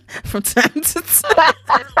bitch. From time to time.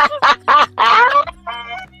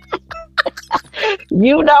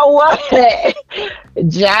 You know what,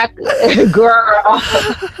 Jack, girl.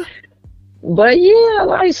 But yeah,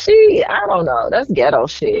 like, I don't know. That's ghetto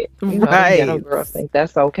shit. Right. Ghetto girls think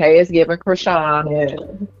that's okay. It's giving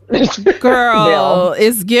Krishan and girl,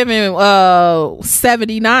 it's giving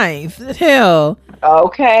 79th. Hell.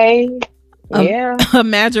 Okay. Yeah.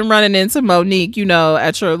 Imagine running into Monique,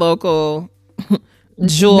 at your local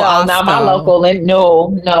Jewel. No, not my local. And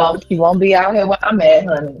no, she won't be out here where I'm at,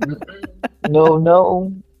 honey.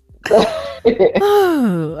 No.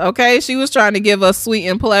 Okay, she was trying to give us sweet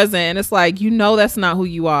and pleasant, and it's like, that's not who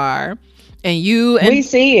you are, and we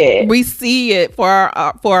see it for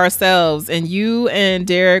ourselves, and you and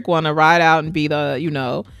Derek want to ride out and be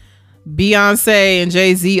the Beyonce and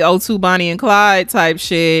Jay-Z, O2, Bonnie and Clyde type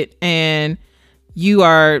shit, and you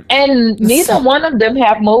are, and neither one of them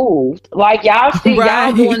have moved. Like, y'all see,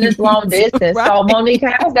 y'all doing this long distance. Right. So Monique,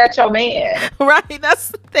 how's that your man? Right.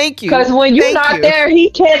 Thank you. Because when you're not there, he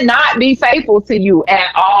cannot be faithful to you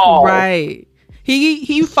at all. Right.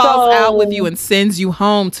 He falls out with you and sends you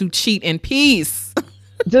home to cheat in peace.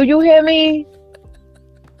 Do you hear me?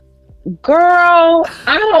 Girl,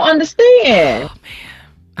 I don't understand. Oh, man.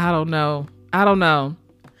 I don't know.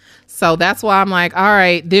 So that's why I'm like, all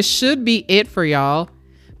right, this should be it for y'all,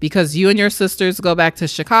 because you and your sisters go back to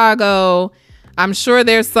Chicago. I'm sure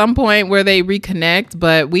there's some point where they reconnect,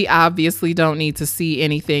 but we obviously don't need to see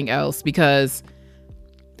anything else, because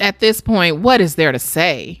at this point, what is there to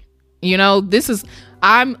say? The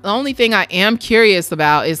only thing I am curious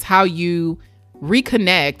about is how you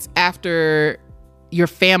reconnect after your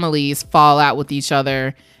families fall out with each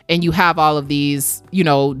other and you have all of these,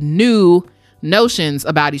 new notions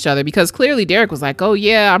about each other, because clearly Derek was like, oh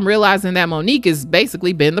yeah, I'm realizing that Monique has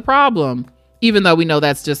basically been the problem, even though we know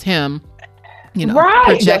that's just him, right,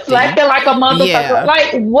 projecting. Deflecting like a motherfucker. Yeah.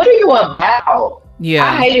 Like, what are you about? Yeah,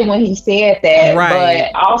 I hated when he said that.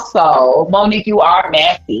 Right. But also, Monique, you are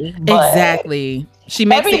messy. Exactly. She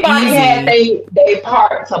makes everybody had their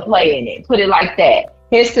part to play in it. Put it like that.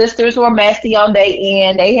 His sisters were messy on their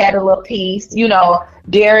end. They had a little piece.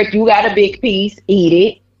 Derek, you got a big piece. Eat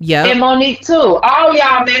it. Yeah, and Monique too. All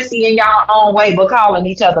y'all messy in y'all own way, but calling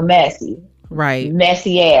each other messy. Right.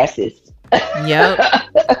 Messy asses. Yep.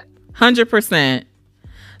 100%.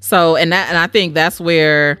 So, and I think that's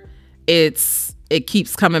where it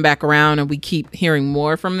keeps coming back around, and we keep hearing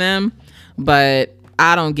more from them. But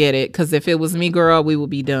I don't get it, because if it was me, girl, we would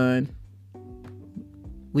be done.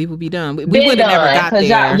 We would be done. We would have never got there.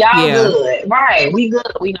 Y'all good. Right. We good.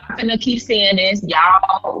 We not gonna keep saying this.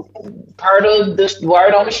 Y'all heard of the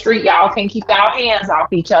word on the street. Y'all can't keep our hands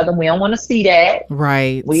off each other. We don't want to see that.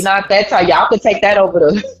 Right. We not that type. Y'all could take that over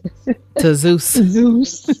to Zeus.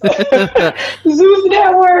 Zeus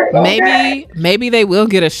Network. Okay. Maybe they will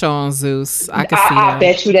get a show on Zeus. I can see that. I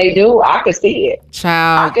bet you they do. I could see it.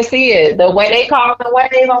 Child. I can see it. The way they call the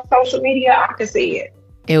waves on social media, I can see it.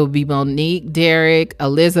 It would be Monique, Derek,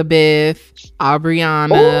 Elizabeth,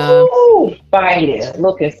 Aubriana. Ooh, fight it.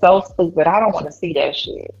 Looking so stupid. I don't want to see that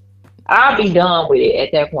shit. I'll be done with it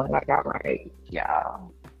at that point. Like, all right,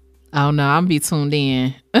 y'all. Oh no, I'm be tuned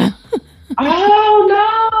in. Oh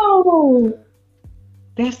no,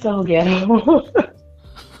 that's so ghetto.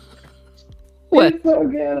 What? So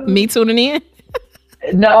ghetto. Me tuning in?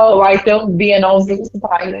 No, like them being on Zeus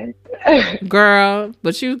fighting. Girl,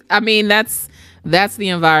 but that's the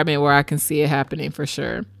environment where I can see it happening for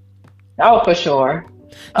sure. Oh, for sure.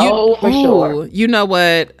 Sure. You know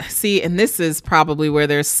what? See, and this is probably where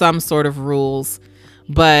there's some sort of rules,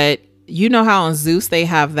 but you know how on Zeus they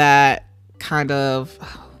have that kind of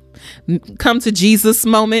come to Jesus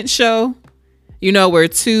moment show, where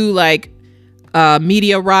two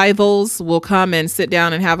media rivals will come and sit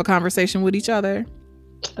down and have a conversation with each other.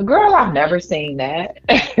 Girl, I've never seen that.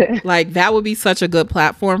 Like, that would be such a good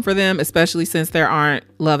platform for them, especially since there aren't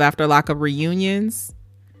Love After Lockup reunions.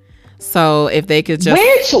 So if they could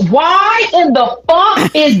just... Why in the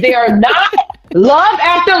fuck is there not Love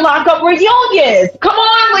After Lockup reunions? Come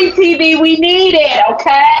on, Lee TV, we need it,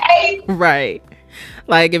 okay? Right.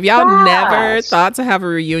 Like, if y'all never thought to have a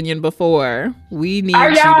reunion before, we need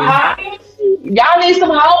Y'all need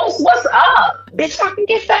some hoes? What's up? Bitch, I can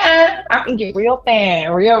get fine. I can get real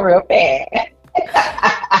fan. Real fan.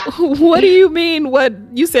 What do you mean? What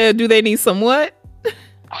you said? Do they need some what?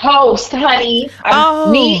 Host, honey.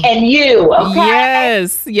 Me and you. Okay?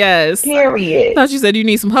 Yes. Period. I thought you said you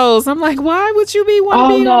need some hoes. I'm like, why would you be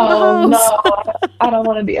want to be on the host? No, I don't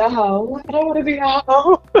want to be a hoe. I don't want to be a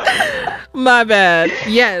hoe. My bad.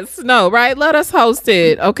 Yes. No. Right. Let us host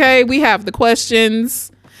it. Okay. We have the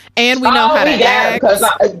questions. And we know how to act.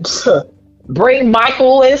 Bring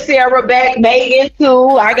Michael and Sarah back, Megan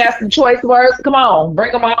too. I got some choice words. Come on,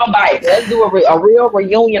 bring them all back. Let's do a real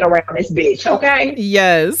reunion around this bitch, okay?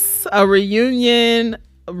 Yes, a reunion,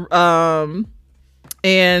 and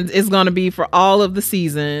it's gonna be for all of the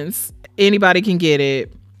seasons. Anybody can get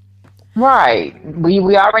it. Right. We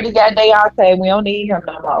already got Deontay. We don't need him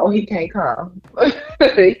no more. He can't come.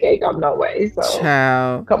 He can't come no way. So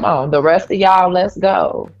Child. Come on. The rest of y'all, let's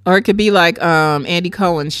go. Or it could be like Andy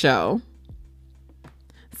Cohen's show.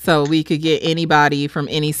 So we could get anybody from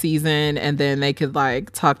any season, and then they could like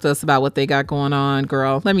talk to us about what they got going on.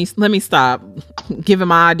 Girl, let me stop giving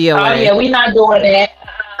my idea Oh away. yeah, we're not doing that.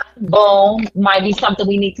 Boom. Might be something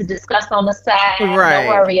we need to discuss on the side. Right. Don't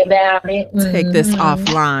worry about it. Take this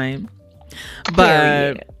offline.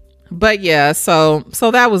 But yeah, so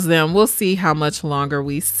that was them. We'll see how much longer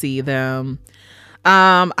we see them.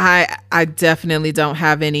 I definitely don't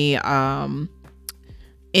have any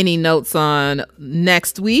notes on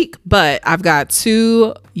next week, but I've got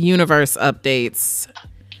 2 universe updates.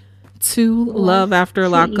 2 Love After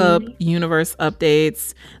Lockup universe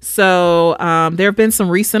updates. So there have been some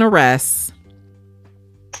recent arrests.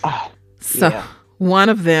 One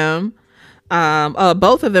of them,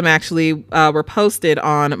 both of them actually were posted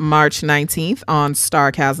on March 19th on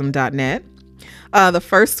starcasm.net. The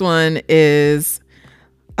first one is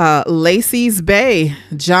Lacey's Bay.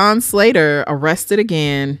 John Slater arrested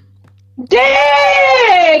again.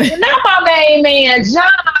 Dang! Not my main man, John.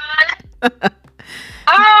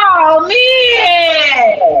 Oh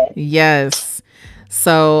man! Yes.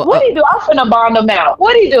 So what do you do? I'm finna bond him out.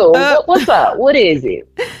 What do you do? What's up? What is it?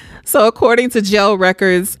 So according to jail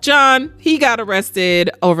records, John, he got arrested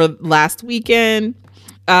over last weekend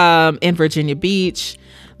in Virginia Beach.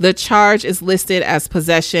 The charge is listed as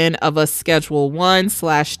possession of a Schedule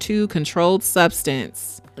 1/2 controlled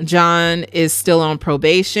substance. John is still on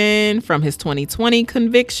probation from his 2020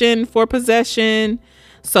 conviction for possession.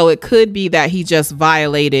 So it could be that he just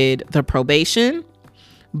violated the probation.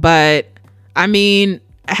 But I mean,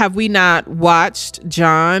 have we not watched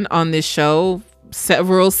John on this show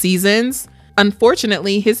several seasons?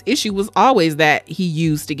 Unfortunately, his issue was always that he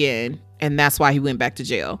used again, and that's why he went back to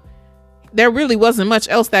jail. There really wasn't much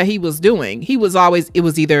else that he was doing. He was always, it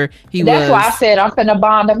was either he That's was. why I said I'm finna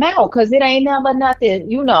bond him out, because it ain't never nothing,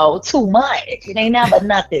 too much. It ain't never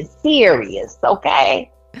nothing serious, okay?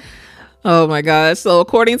 Oh my gosh. So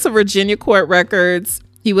according to Virginia court records,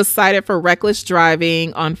 he was cited for reckless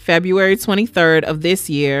driving on February 23rd of this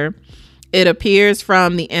year. It appears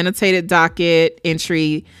from the annotated docket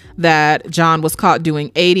entry that John was caught doing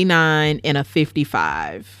 89 in a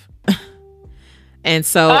 55. And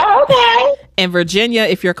so in Virginia,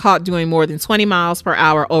 if you're caught doing more than 20 miles per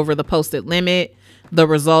hour over the posted limit, the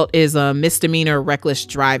result is a misdemeanor reckless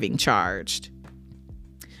driving charged.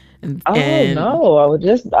 No,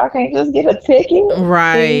 I can't just get a ticket.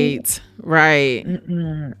 Right.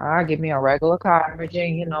 I'll give me a regular car in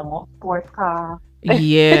Virginia, no more sports car.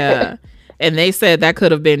 Yeah. And they said that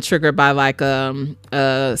could have been triggered by like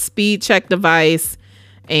a speed check device,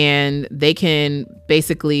 and they can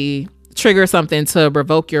basically trigger something to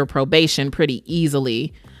revoke your probation pretty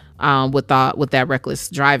easily with that reckless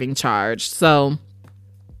driving charge. So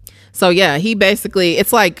yeah, he basically,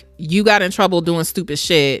 it's like you got in trouble doing stupid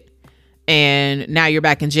shit, and now you're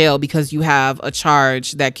back in jail because you have a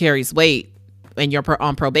charge that carries weight and you're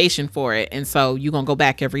on probation for it. And so you're going to go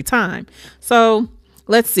back every time. So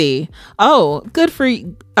let's see. Oh, good for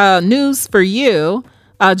news for you.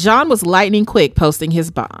 John was lightning quick posting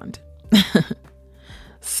his bond.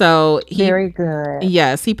 Very good.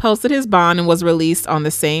 Yes, he posted his bond and was released on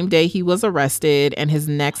the same day he was arrested. And his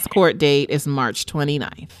next court date is March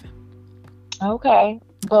 29th. Okay.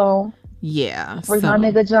 Boom. Yeah. Free my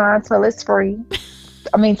nigga John till it's free.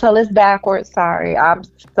 I mean, till it's backwards. Sorry. I'm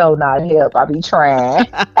so not hip. I be trying.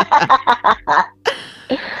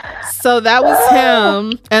 So that was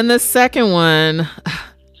him. And the second one,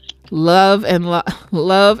 Love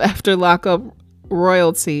After Lockup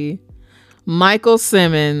royalty. Michael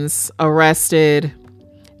Simmons arrested,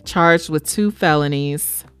 charged with 2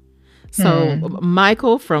 felonies. So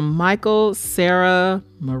Michael, from Michael, Sarah,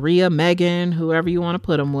 Maria, Megan, whoever you want to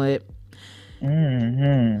put him with.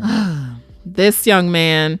 This young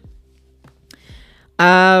man,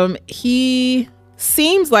 he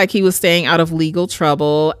seems like he was staying out of legal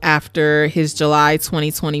trouble after his July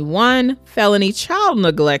 2021 felony child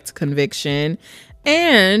neglect conviction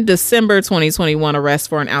and December 2021 arrest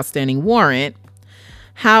for an outstanding warrant.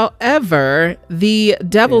 However, the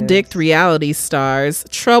double-dicked reality star's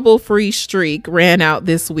trouble-free streak ran out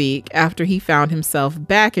this week after he found himself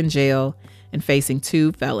back in jail and facing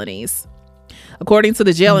 2 felonies. According to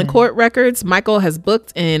the jail and court records, Michael has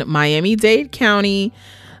booked in Miami-Dade County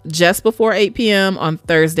just before 8 p.m. on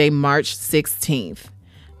Thursday, March 16th.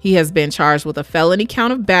 He has been charged with a felony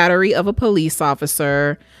count of battery of a police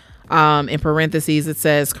officer. In parentheses, it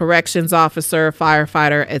says corrections officer,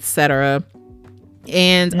 firefighter, etc.,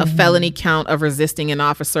 and a felony count of resisting an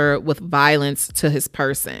officer with violence to his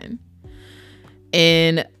person.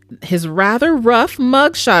 In his rather rough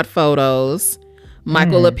mugshot photos,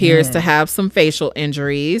 Michael appears to have some facial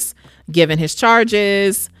injuries, Given his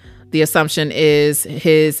charges, the assumption is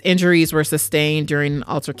his injuries were sustained during an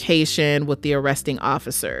altercation with the arresting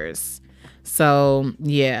officers. So,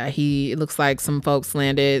 yeah, it looks like some folks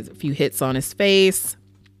landed a few hits on his face.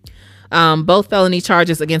 Both felony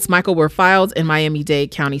charges against Michael were filed in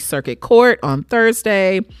Miami-Dade County Circuit Court on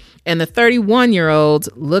Thursday. And the 31-year-old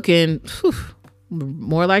looking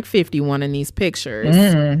more like 51 in these pictures,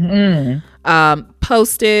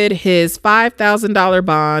 posted his $5,000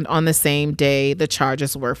 bond on the same day the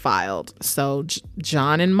charges were filed. So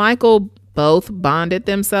John and Michael both bonded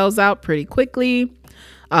themselves out pretty quickly.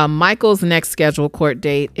 Michael's next scheduled court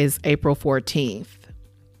date is April 14th.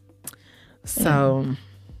 So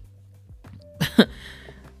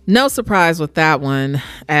no surprise with that one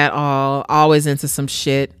at all. Always into some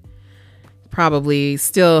shit. Probably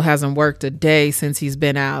still hasn't worked a day since he's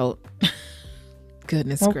been out.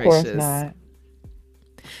 Goodness gracious. Of course not.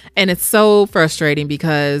 And it's so frustrating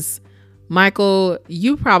because, Michael,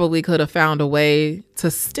 you probably could have found a way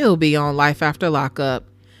to still be on Life After Lockup.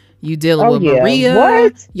 You dealing with Maria.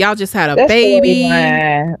 What? Y'all just had a baby.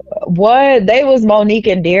 What? They was Monique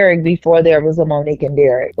and Derek before there was a Monique and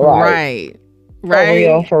Derek. Right.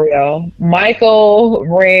 For real. Michael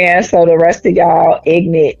ran so the rest of y'all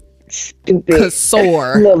ignorant, stupid,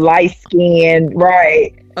 sore, little light skinned,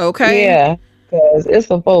 right? Okay, yeah, because it's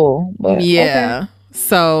a fool. But yeah, okay.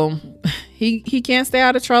 So he can't stay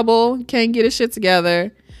out of trouble, can't get his shit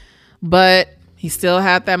together, but he still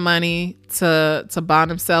had that money to bond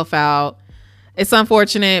himself out. It's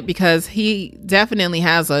unfortunate because he definitely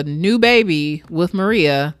has a new baby with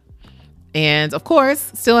Maria, and of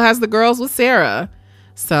course still has the girls with Sarah.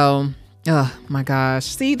 So, oh my gosh.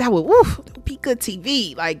 See, that would be good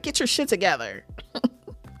TV. Like, get your shit together.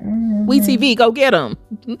 We TV, go get him.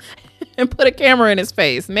 And put a camera in his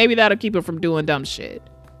face. Maybe that'll keep him from doing dumb shit.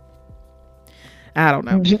 I don't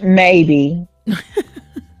know. Maybe.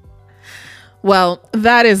 Well,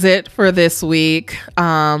 that is it for this week.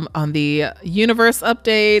 On the universe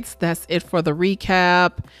updates, that's it for the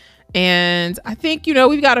recap. And I think,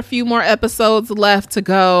 we've got a few more episodes left to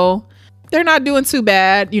go. They're not doing too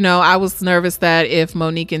bad. I was nervous that if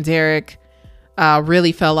Monique and Derek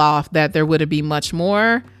really fell off, that there wouldn't be much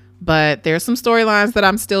more. But there's some storylines that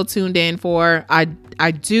I'm still tuned in for. I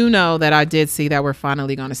do know that I did see that we're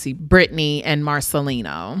finally going to see Brittany and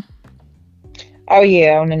Marcelino. Oh,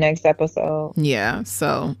 yeah, on the next episode. Yeah,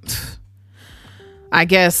 so I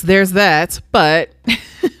guess there's that. But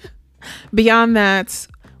beyond that,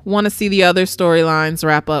 want to see the other storylines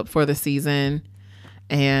wrap up for the season.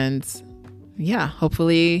 And yeah,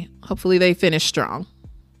 hopefully they finish strong.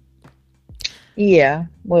 Yeah,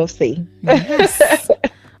 we'll see. Yes.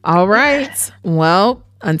 All right. Well,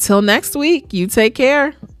 until next week, you take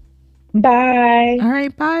care. Bye. All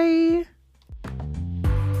right. Bye.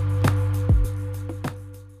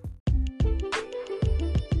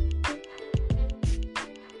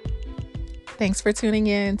 Thanks for tuning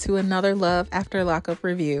in to another Love After Lockup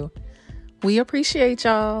review. We appreciate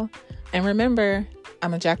y'all. And remember,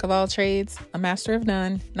 I'm a jack of all trades, a master of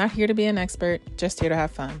none, not here to be an expert, just here to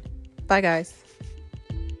have fun. Bye, guys.